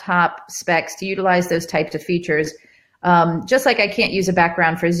laptop specs to utilize those types of features. Just like I can't use a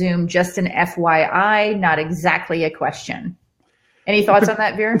background for Zoom, just an FYI, not exactly a question. Any thoughts on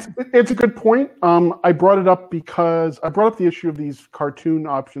that, Vir? It's a good point. I brought it up because I brought up the issue of these cartoon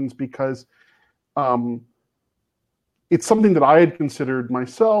options because it's something that I had considered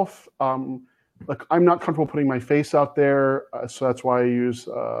myself. Like I'm not comfortable putting my face out there, so that's why I use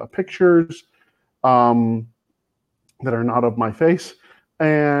pictures that are not of my face.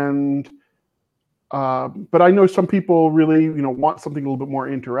 And but I know some people really, want something a little bit more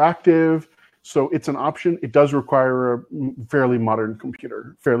interactive. So it's an option. It does require a fairly modern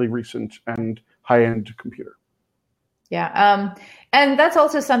computer, fairly recent and high-end computer. Yeah, and that's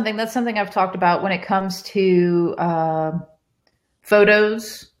also something I've talked about when it comes to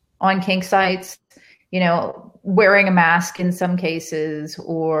photos on kink sites. Wearing a mask in some cases,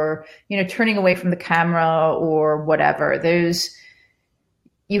 or turning away from the camera or whatever.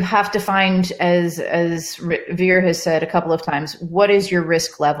 You have to find, as Vir has said a couple of times, what is your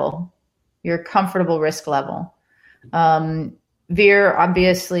risk level? Your comfortable risk level. Vir,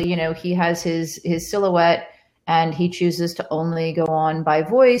 obviously, he has his silhouette and he chooses to only go on by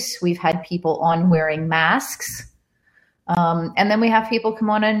voice. We've had people on wearing masks. And then we have people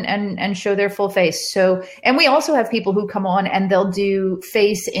come on and show their full face. So, and we also have people who come on and they'll do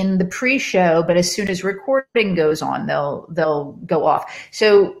face in the pre-show, but as soon as recording goes on, they'll go off.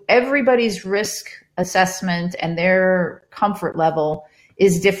 So everybody's risk assessment and their comfort level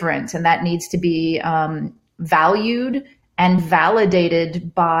is different, and that needs to be valued and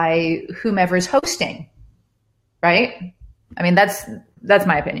validated by whomever's hosting, right? I mean, that's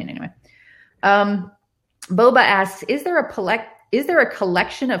my opinion anyway. Boba asks, is there a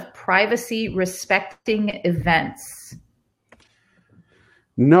collection of privacy respecting events?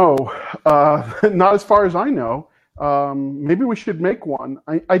 No, not as far as I know. Maybe we should make one.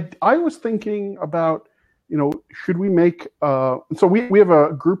 I was thinking about, should we make, so we have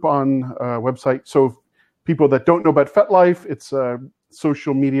a group on a website. So people that don't know about FetLife, it's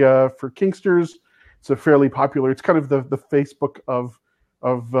social media for kinksters. It's a fairly popular, it's kind of the Facebook of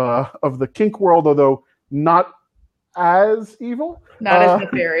the kink world, although not as evil. Not as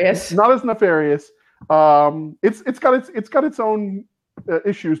nefarious. Not as nefarious. It's got its own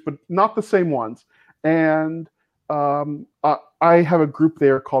issues, but not the same ones. And I have a group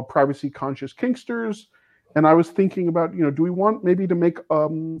there called Privacy Conscious Kinksters, and I was thinking about, do we want maybe to make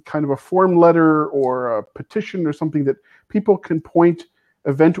kind of a form letter or a petition or something that people can point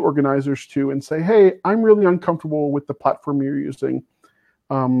event organizers to and say, hey, I'm really uncomfortable with the platform you're using,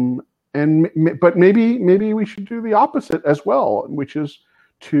 but maybe we should do the opposite as well, which is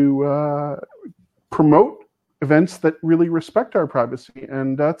to promote events that really respect our privacy.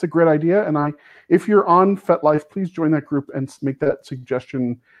 And that's a great idea. And if you're on FetLife, please join that group and make that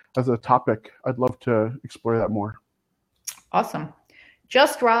suggestion as a topic. I'd love to explore that more. Awesome.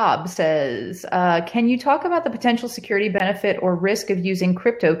 Just Rob says, can you talk about the potential security benefit or risk of using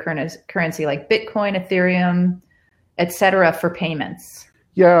cryptocurrency like Bitcoin, Ethereum, etc. for payments?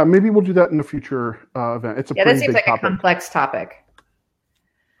 Yeah, maybe we'll do that in a future event. It's a pretty that seems big like topic. A complex topic.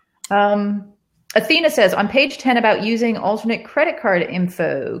 Athena says, on page 10 about using alternate credit card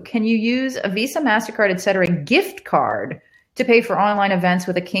info, can you use a Visa, MasterCard, etc. gift card to pay for online events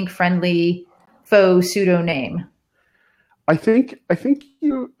with a kink-friendly faux pseudo name? I think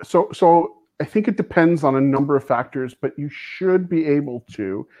you so I think it depends on a number of factors, but you should be able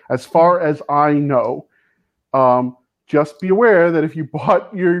to, as far as I know. Just be aware that if you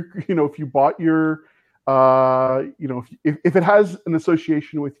bought your, if it has an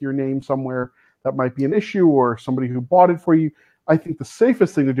association with your name somewhere, that might be an issue, or somebody who bought it for you. I think the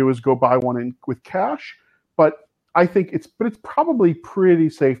safest thing to do is go buy one with cash. But I think it's probably pretty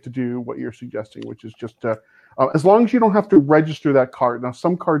safe to do what you're suggesting, which is just as long as you don't have to register that card. Now,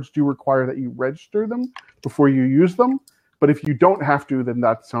 some cards do require that you register them before you use them, but if you don't have to, then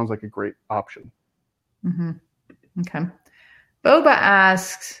that sounds like a great option. Mm-hmm. Okay. Boba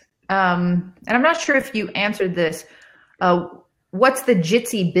asks, and I'm not sure if you answered this, what's the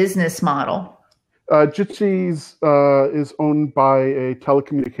Jitsi business model? Jitsi's is owned by a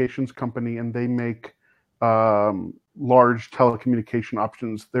telecommunications company, and they make large telecommunication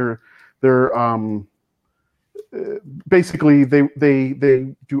options. They're basically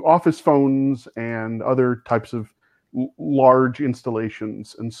they do office phones and other types of large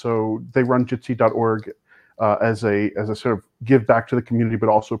installations, and so they run Jitsi.org as a sort of give back to the community, but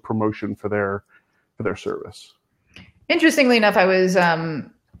also promotion for their service. Interestingly enough, I was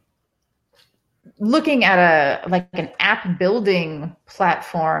looking at an app building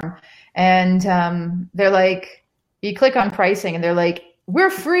platform, and they're like, you click on pricing, and they're like,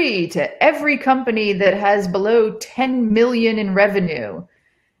 we're free to every company that has below 10 million in revenue.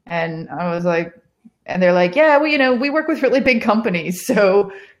 And I was like, and they're like, yeah, we work with really big companies,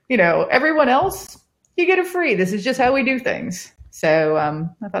 so everyone else, you get it free. This is just how we do things. So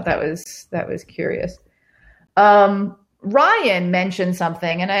I thought that was curious. Ryan mentioned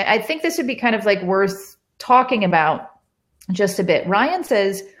something, and I think this would be kind of like worth talking about just a bit. Ryan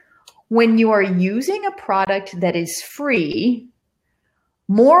says, when you are using a product that is free,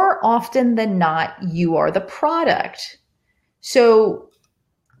 more often than not, you are the product. So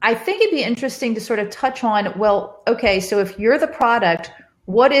I think it'd be interesting to sort of touch on, well, okay, so if you're the product,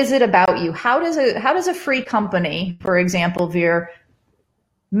 what is it about you? How does a free company, for example, Vir,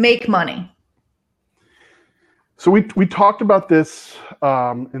 make money? So we talked about this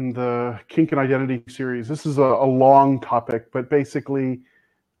in the Kink and Identity series. This is a long topic, but basically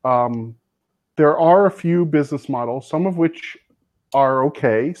there are a few business models, some of which are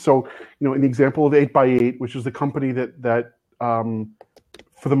okay. So, in the example of 8x8, which is the company that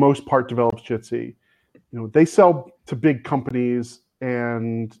for the most part develops Jitsi, they sell to big companies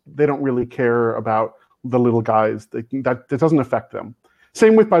and they don't really care about the little guys. That doesn't affect them.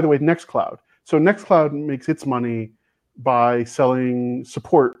 Same with, by the way, Nextcloud. So Nextcloud makes its money by selling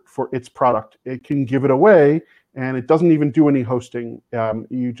support for its product. It can give it away, and it doesn't even do any hosting.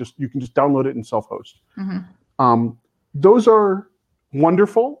 You can just download it and self-host. Mm-hmm. Those are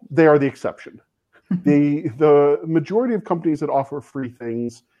wonderful. They are the exception. The majority of companies that offer free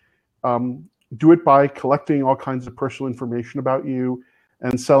things do it by collecting all kinds of personal information about you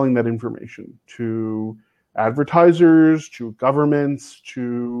and selling that information to advertisers, to governments,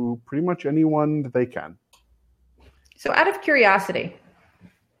 to pretty much anyone that they can. So out of curiosity,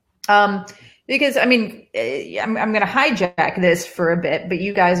 because I'm going to hijack this for a bit, but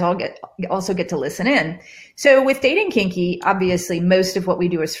you guys also get to listen in. So with Dating Kinky, obviously most of what we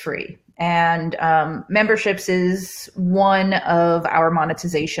do is free. And memberships is one of our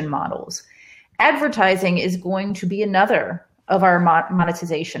monetization models. Advertising is going to be another of our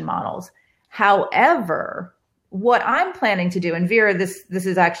monetization models. However, what I'm planning to do, and Vera, this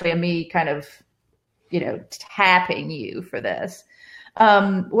is actually me kind of, tapping you for this.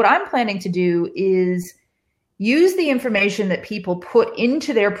 What I'm planning to do is use the information that people put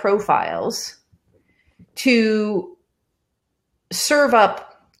into their profiles to serve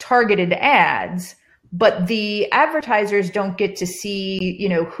up targeted ads, but the advertisers don't get to see,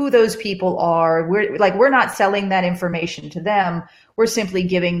 who those people are. We're not selling that information to them. We're simply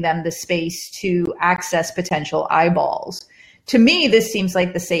giving them the space to access potential eyeballs. To me, this seems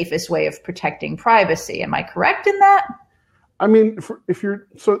like the safest way of protecting privacy. Am I correct in that? I mean,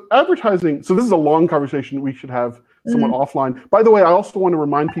 advertising, so this is a long conversation we should have somewhat offline. By the way, I also want to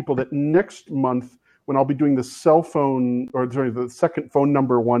remind people that next month, when I'll be doing the the second phone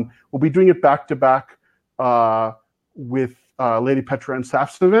number one, we'll be doing it back to back with Lady Petra and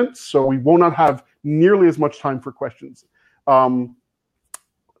Saf's event. So we will not have nearly as much time for questions. I'm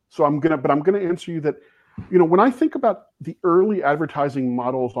gonna answer you that, when I think about the early advertising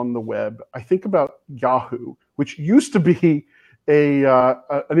models on the web, I think about Yahoo, which used to be an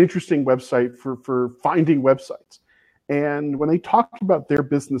interesting website for finding websites. And when they talked about their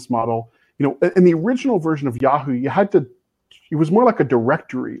business model, in the original version of Yahoo, it was more like a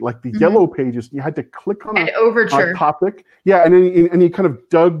directory, like the yellow pages. You had to click on a topic. Yeah, and then you kind of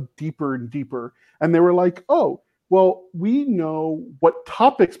dug deeper and deeper. And they were like, oh, well, we know what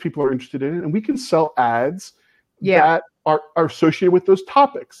topics people are interested in, and we can sell ads that are associated with those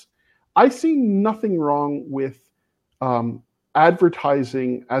topics. I see nothing wrong with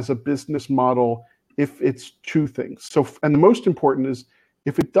advertising as a business model if it's two things. And the most important is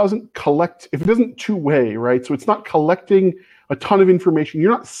if it doesn't two-way, right? So it's not collecting a ton of information.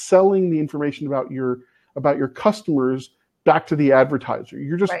 You're not selling the information about your customers back to the advertiser.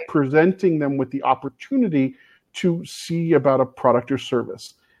 You're just presenting them with the opportunity to see about a product or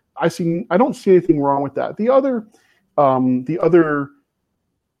service. I don't see anything wrong with that. The other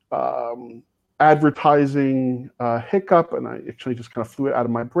advertising hiccup, and I actually just kind of flew it out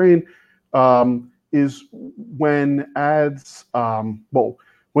of my brain, is when ads, as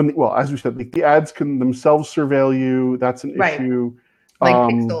we said, the ads can themselves surveil you. That's an issue. Like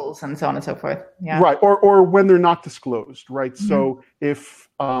pixels and so on and so forth. Yeah. Right. Or when they're not disclosed, right? Mm-hmm. So if,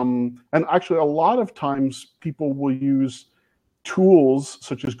 and actually a lot of times people will use tools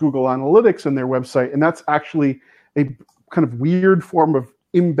such as Google Analytics in their website, and that's actually a kind of weird form of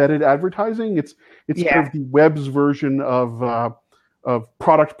embedded advertising. It's kind of the web's version of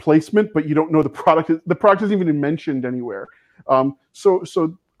product placement, but you don't know the product isn't even mentioned anywhere.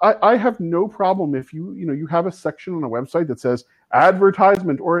 So I have no problem if you have a section on a website that says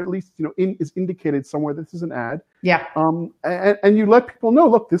advertisement, or at least is indicated somewhere this is an ad. Yeah. And you let people know,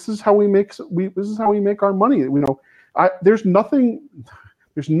 look, this is how we make our money. There's nothing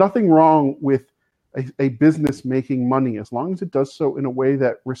wrong with a business making money as long as it does so in a way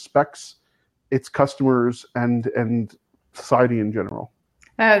that respects its customers and society in general.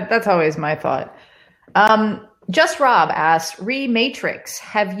 That's always my thought. Just Rob asks, Matrix,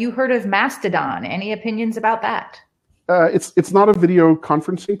 have you heard of Mastodon? Any opinions about that? It's not a video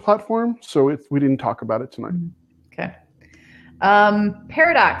conferencing platform, so we didn't talk about it tonight. Okay.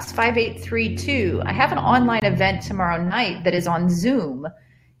 Paradox 5832. I have an online event tomorrow night that is on Zoom.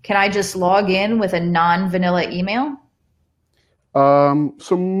 Can I just log in with a non-vanilla email?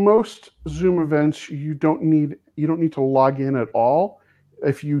 So most Zoom events, you don't need to log in at all.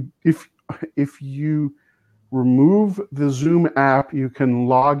 If you remove the Zoom app, you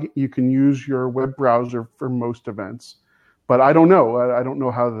can use your web browser for most events. But I don't know. I don't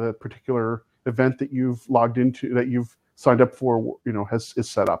know how the particular event that you've logged into, that you've signed up for, is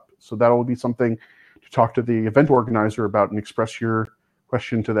set up. So that will be something to talk to the event organizer about and express your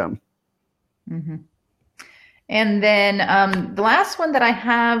question to them. Mm-hmm. And then the last one that I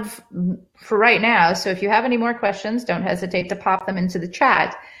have for right now, so if you have any more questions, don't hesitate to pop them into the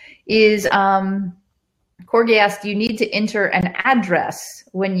chat, is Corgi asked, do you need to enter an address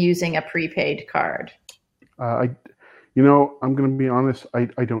when using a prepaid card? I'm going to be honest,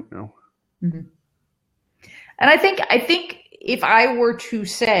 I don't know. Mm-hmm. And I think if I were to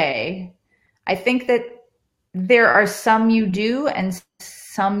say, I think that there are some you do and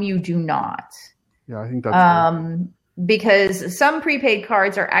some you do not. Yeah, I think that's right. Because some prepaid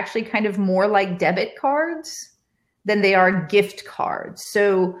cards are actually kind of more like debit cards than they are gift cards.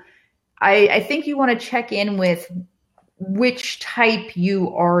 So I think you want to check in with which type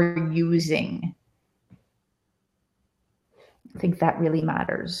you are using think that really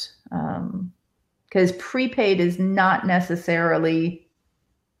matters. Because prepaid is not necessarily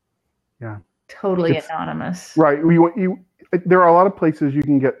totally anonymous. Right. There are a lot of places you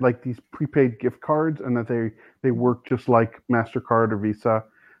can get like these prepaid gift cards, and that they work just like MasterCard or Visa.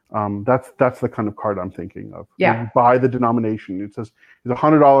 That's the kind of card I'm thinking of. Yeah. You buy the denomination. It says it's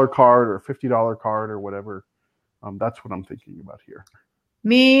 $100 card or $50 card or whatever. That's what I'm thinking about here.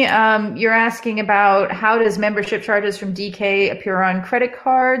 You're asking about how does membership charges from DK appear on credit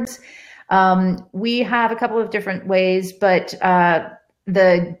cards? We have a couple of different ways, but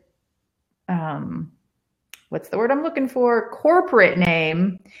what's the word I'm looking for? Corporate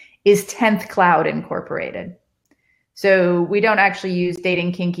name is 10th Cloud Incorporated. So we don't actually use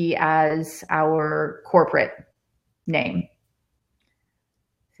Dating Kinky as our corporate name.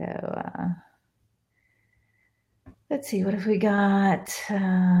 So let's see, what have we got?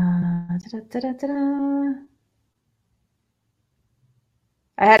 I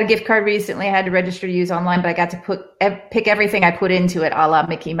had a gift card recently I had to register to use online, but I got to pick everything I put into it a la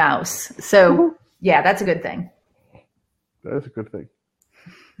Mickey Mouse. So yeah, that's a good thing. That is a good thing.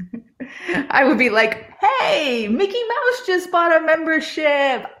 I would be like, hey, Mickey Mouse just bought a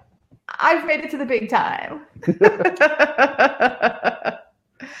membership. I've made it to the big time.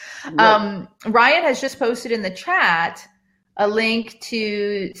 Ryan has just posted in the chat a link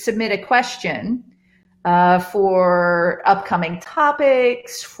to submit a question for upcoming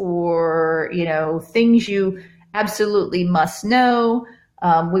topics, for things you absolutely must know.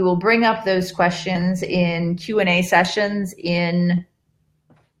 We will bring up those questions in Q&A sessions in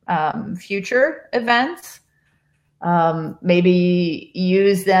future events. Maybe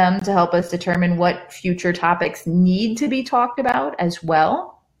use them to help us determine what future topics need to be talked about as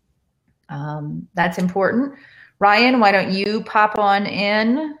well. That's important. Ryan, why don't you pop on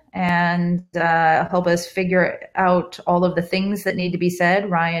in and help us figure out all of the things that need to be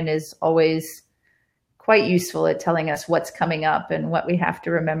said? Ryan is always quite useful at telling us what's coming up and what we have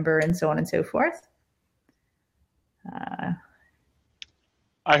to remember and so on and so forth.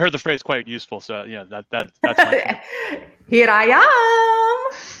 I heard the phrase "quite useful," so yeah, that's fine. Here I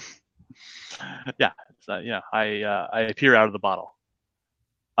am. Yeah, I appear out of the bottle.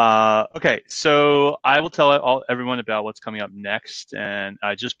 Okay, so I will tell everyone about what's coming up next, and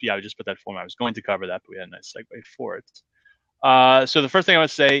I just put that form. I was going to cover that, but we had a nice segue for it. So the first thing I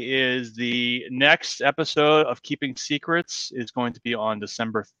would say is the next episode of Keeping Secrets is going to be on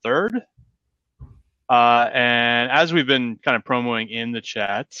December 3rd. And as we've been kind of promoting in the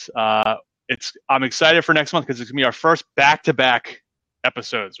chat, I'm excited for next month because it's gonna be our first back-to-back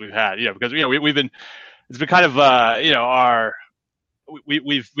episodes we've had. Because it's been kind of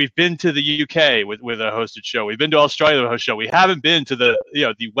we've been to the UK with a hosted show. We've been to Australia with a hosted show. We haven't been to the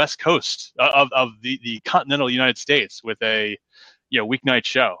West Coast of the continental United States with a weeknight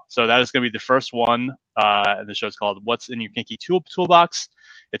show. So that is going to be the first one. And the show is called "What's in Your Kinky Toolbox."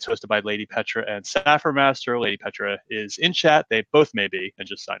 It's hosted by Lady Petra and Sapphire Master. Lady Petra is in chat. They both may be, and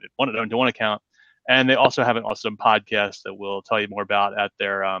just signed it into one account. And they also have an awesome podcast that we'll tell you more about at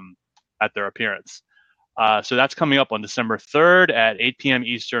their appearance. So that's coming up on December 3rd at 8 p.m.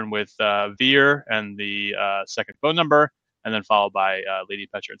 Eastern with Vir and the second phone number, and then followed by Lady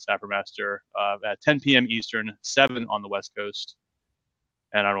Petra and Sapphire Master at 10 p.m. Eastern, 7 on the West Coast,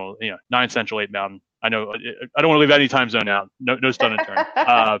 and 9 Central, 8 Mountain. I know I don't want to leave any time zone out. No stone unturned.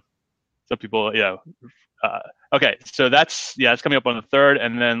 Some people, okay, so that's coming up on the 3rd,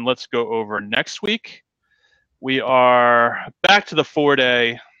 and then let's go over next week. We are back to the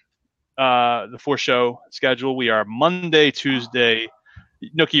 4-day. The 4-show schedule. We are Monday, Tuesday.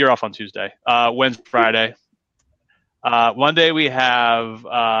 Nookie, you're off on Tuesday. Wednesday, Friday. Monday we have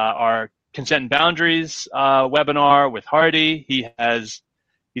our Consent and Boundaries webinar with Hardy.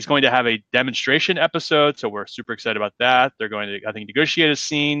 He's going to have a demonstration episode, so we're super excited about that. They're going to, I think, negotiate a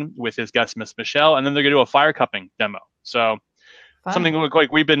scene with his guest, Miss Michelle, and then they're going to do a fire cupping demo. So fun. Something like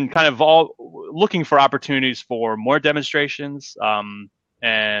we've been kind of all looking for opportunities for more demonstrations.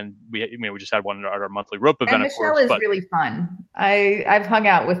 And we just had one at our monthly rope event. And Michelle is really fun. I've hung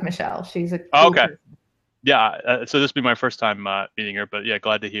out with Michelle. She's a cool person. Yeah. So this will be my first time meeting her, but yeah,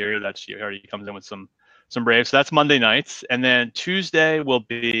 glad to hear that she already comes in with some braves. So that's Monday nights, and then Tuesday will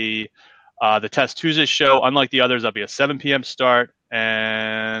be the Test Tuesday show. Unlike the others, that'll be a 7 p.m. start,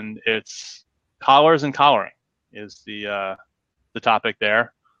 and it's collars and collaring is the topic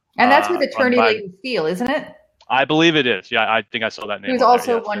there. And that's with Attorney Lady Steele, isn't it? I believe it is. Yeah, I think I saw that name. Who's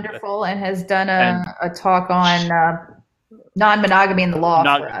also wonderful and has done a talk on non-monogamy in the law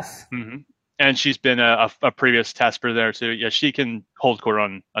for us. Mm-hmm. And she's been a previous tester there too. Yeah, she can hold court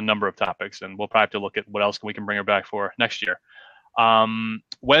on a number of topics, and we'll probably have to look at what else we can bring her back for next year.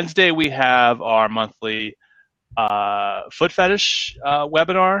 Wednesday, we have our monthly foot fetish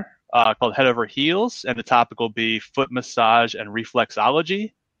webinar called Head Over Heels, and the topic will be foot massage and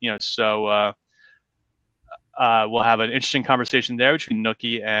reflexology. So we'll have an interesting conversation there between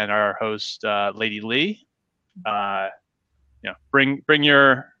Nookie and our host, Lady Lee. Bring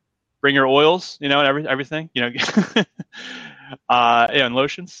your oils, and everything, and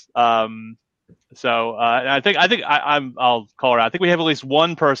lotions. So I think I'll call her out. I think we have at least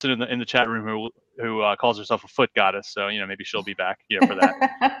one person in the chat room who calls herself a foot goddess. So maybe she'll be back for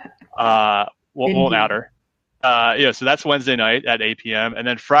that. Won't out her. So that's Wednesday night at 8 p.m. And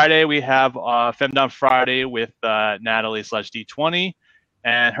then Friday we have Femdom Friday with Natalie/D20,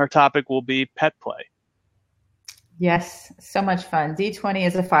 and her topic will be pet play. Yes, so much fun. D20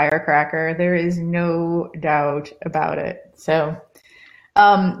 is a firecracker. There is no doubt about it. So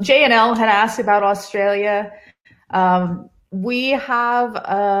JNL had asked about Australia. We have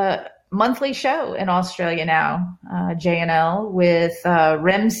a monthly show in Australia now, JNL, with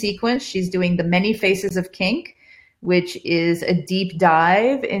REM Sequence. She's doing the Many Faces of Kink, which is a deep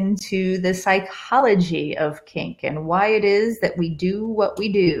dive into the psychology of kink and why it is that we do what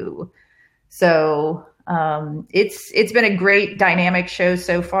we do. So it's been a great dynamic show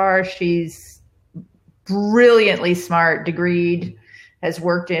so far. She's brilliantly smart, degreed, has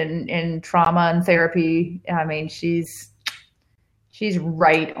worked in trauma and therapy. I mean, she's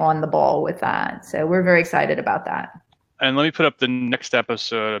right on the ball with that. So we're very excited about that. And let me put up the next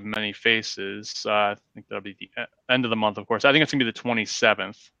episode of Many Faces. I think that'll be the end of the month, of course. I think it's going to be the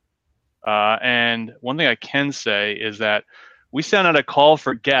 27th. And one thing I can say is that we sent out a call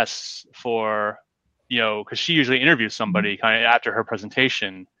for guests for, because she usually interviews somebody kind of after her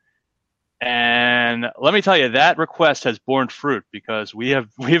presentation. And let me tell you, that request has borne fruit, because we've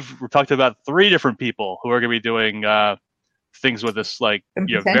talked about 3 different people who are going to be doing things with us, like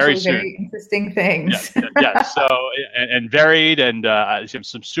very soon. Very interesting things. Yeah. So and varied, and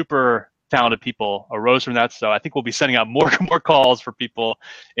some super talented people arose from that. So I think we'll be sending out more calls for people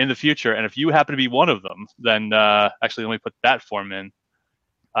in the future. And if you happen to be one of them, then actually let me put that form in.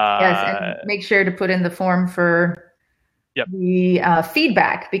 Yes, and make sure to put in the form for the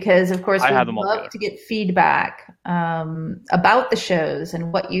feedback, because of course we'd love to get feedback about the shows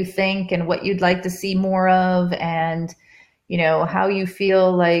and what you think and what you'd like to see more of, and how you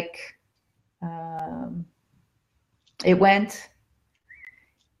feel like it went.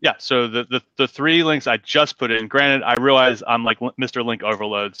 Yeah, so the 3 links I just put in, granted, I realize I'm like Mr. Link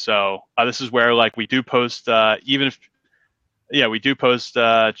Overload, so this is where we do post, we do post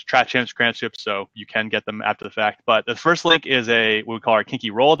track transcripts, so you can get them after the fact. But the first link is what we call our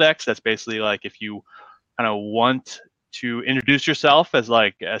Kinky Rolodex. That's basically like if you kind of want to introduce yourself as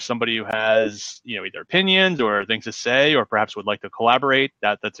somebody who has either opinions or things to say, or perhaps would like to collaborate.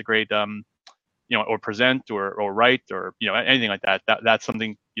 That's a great or present or write or anything like that. That's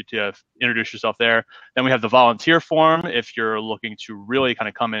something you to introduce yourself there. Then we have the volunteer form if you're looking to really kind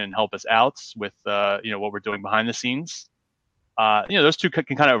of come in and help us out with what we're doing behind the scenes. Those 2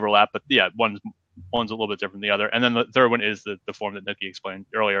 can kind of overlap, but one's a little bit different than the other. And then the third one is the form that Nikki explained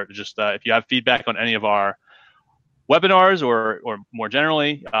earlier. Just if you have feedback on any of our webinars or more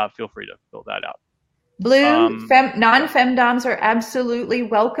generally, feel free to fill that out. Blue, non-femdoms are absolutely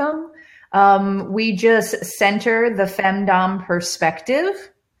welcome. We just center the femdom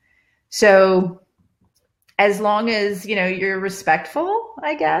perspective. So as long as, you're respectful,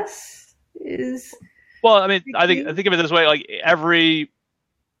 I guess, is... Well, I mean, I think of it this way, like every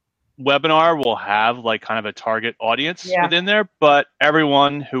webinar will have kind of a target audience within there, but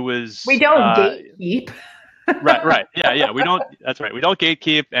everyone who is... We don't gatekeep. Right. Yeah. We don't. That's right. We don't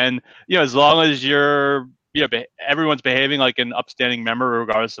gatekeep, and as long as you're, everyone's behaving like an upstanding member,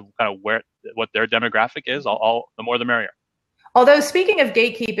 regardless of kind of what their demographic is, all the more the merrier. Although speaking of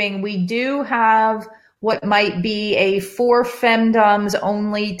gatekeeping, we do have what might be a for femdoms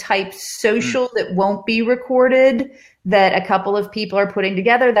only type social that won't be recorded, that a couple of people are putting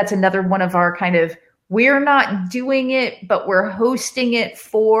together. That's another one of our kind of, we're not doing it, but we're hosting it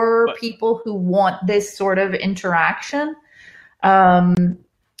for people who want this sort of interaction. And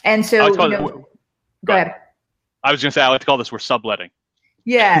so, go ahead. I was going to say, I like to call this, we're subletting.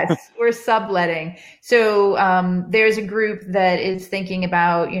 Yes, we're subletting. So there's a group that is thinking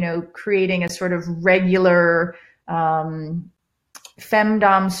about, creating a sort of regular femdom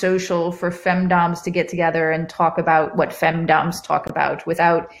social for femdoms to get together and talk about what femdoms talk about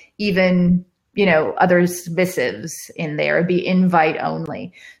without even, other submissives in there. It'd be invite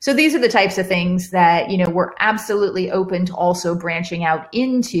only. So these are the types of things that, we're absolutely open to also branching out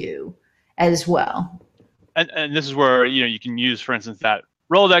into as well. and this is where, you can use, for instance, that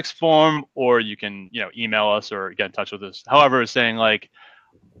Rolodex form, or you can, email us or get in touch with us. However, it's saying like,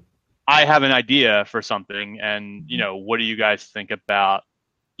 I have an idea for something, and what do you guys think about,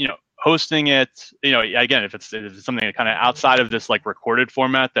 hosting it? Again, if it's something kind of outside of this like recorded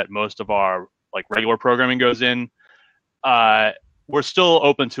format that most of our like regular programming goes in, we're still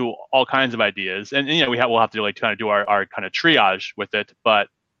open to all kinds of ideas, and we'll have to like kind of do our kind of triage with it. But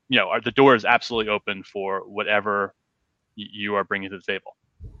the door is absolutely open for whatever you are bringing to the table.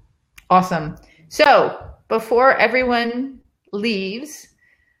 Awesome. So before everyone leaves,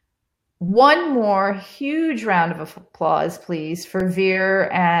 one more huge round of applause, please, for Vir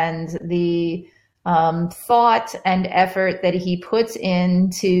and the thought and effort that he puts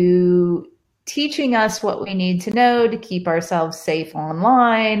into teaching us what we need to know to keep ourselves safe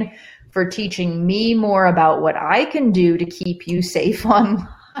online, for teaching me more about what I can do to keep you safe online.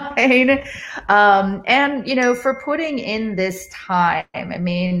 And, for putting in this time. I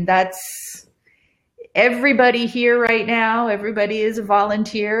mean, that's everybody here right now. Everybody is a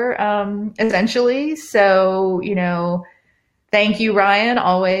volunteer, essentially. So, thank you, Ryan,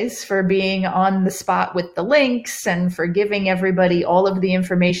 always for being on the spot with the links and for giving everybody all of the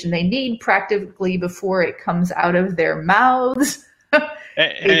information they need practically before it comes out of their mouths.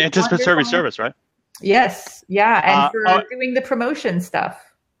 And anticipatory service, right? Yes. Yeah. And for doing the promotion stuff.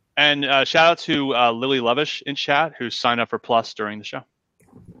 And shout out to Lily Lovish in chat, who signed up for Plus during the show.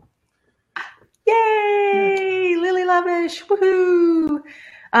 Yay! Lily Lovish. Woohoo!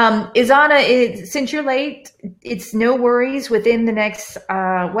 Izana, since you're late, it's no worries. Within the next,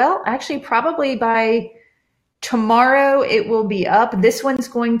 actually probably by tomorrow it will be up. This one's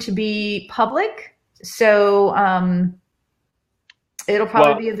going to be public. So it'll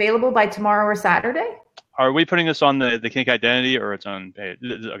probably be available by tomorrow or Saturday. Are we putting this on the Kink Identity or its own page?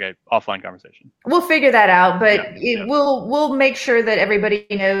 Okay, offline conversation. We'll figure that out, but we'll make sure that everybody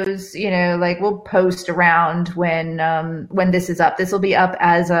knows. We'll post around when this is up. This will be up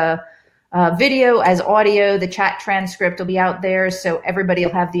as a video, as audio. The chat transcript will be out there, so everybody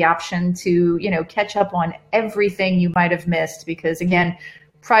will have the option to catch up on everything you might have missed. Because again,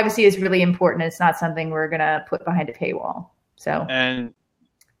 privacy is really important. It's not something we're gonna put behind a paywall. So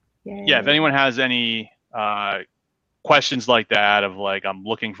if anyone has any questions like that of like, I'm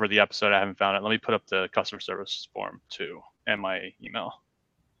looking for the episode, I haven't found it, let me put up the customer service form too and my email.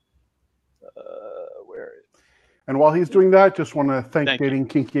 Where is it? And while he's doing that, just want to thank Dating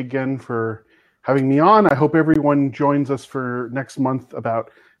Kinky again for having me on. I hope everyone joins us for next month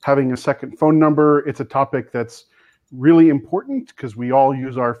about having a second phone number. It's a topic that's really important because we all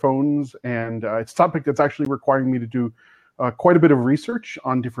use our phones, and it's a topic that's actually requiring me to do quite a bit of research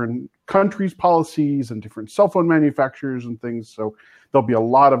on different countries' policies and different cell phone manufacturers and things. So there'll be a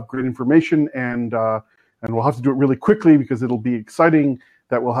lot of great information, and we'll have to do it really quickly because it'll be exciting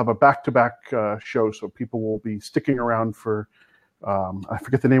that we'll have a back-to-back show. So people will be sticking around for, I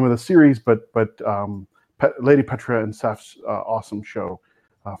forget the name of the series, but Lady Petra and Saf's awesome show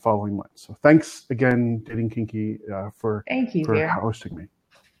following mine. So thanks again, Dating Kinky, for hosting me.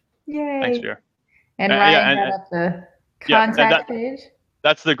 Yay. Thanks, Vir. And Ryan had up the contact page.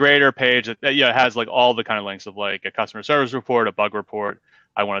 That's the greater page that it has like all the kind of links of like a customer service report, a bug report,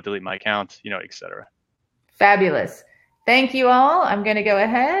 I want to delete my account, etc. Fabulous. Thank you all. I'm going to go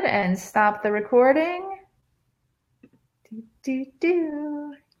ahead and stop the recording.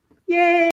 Yay.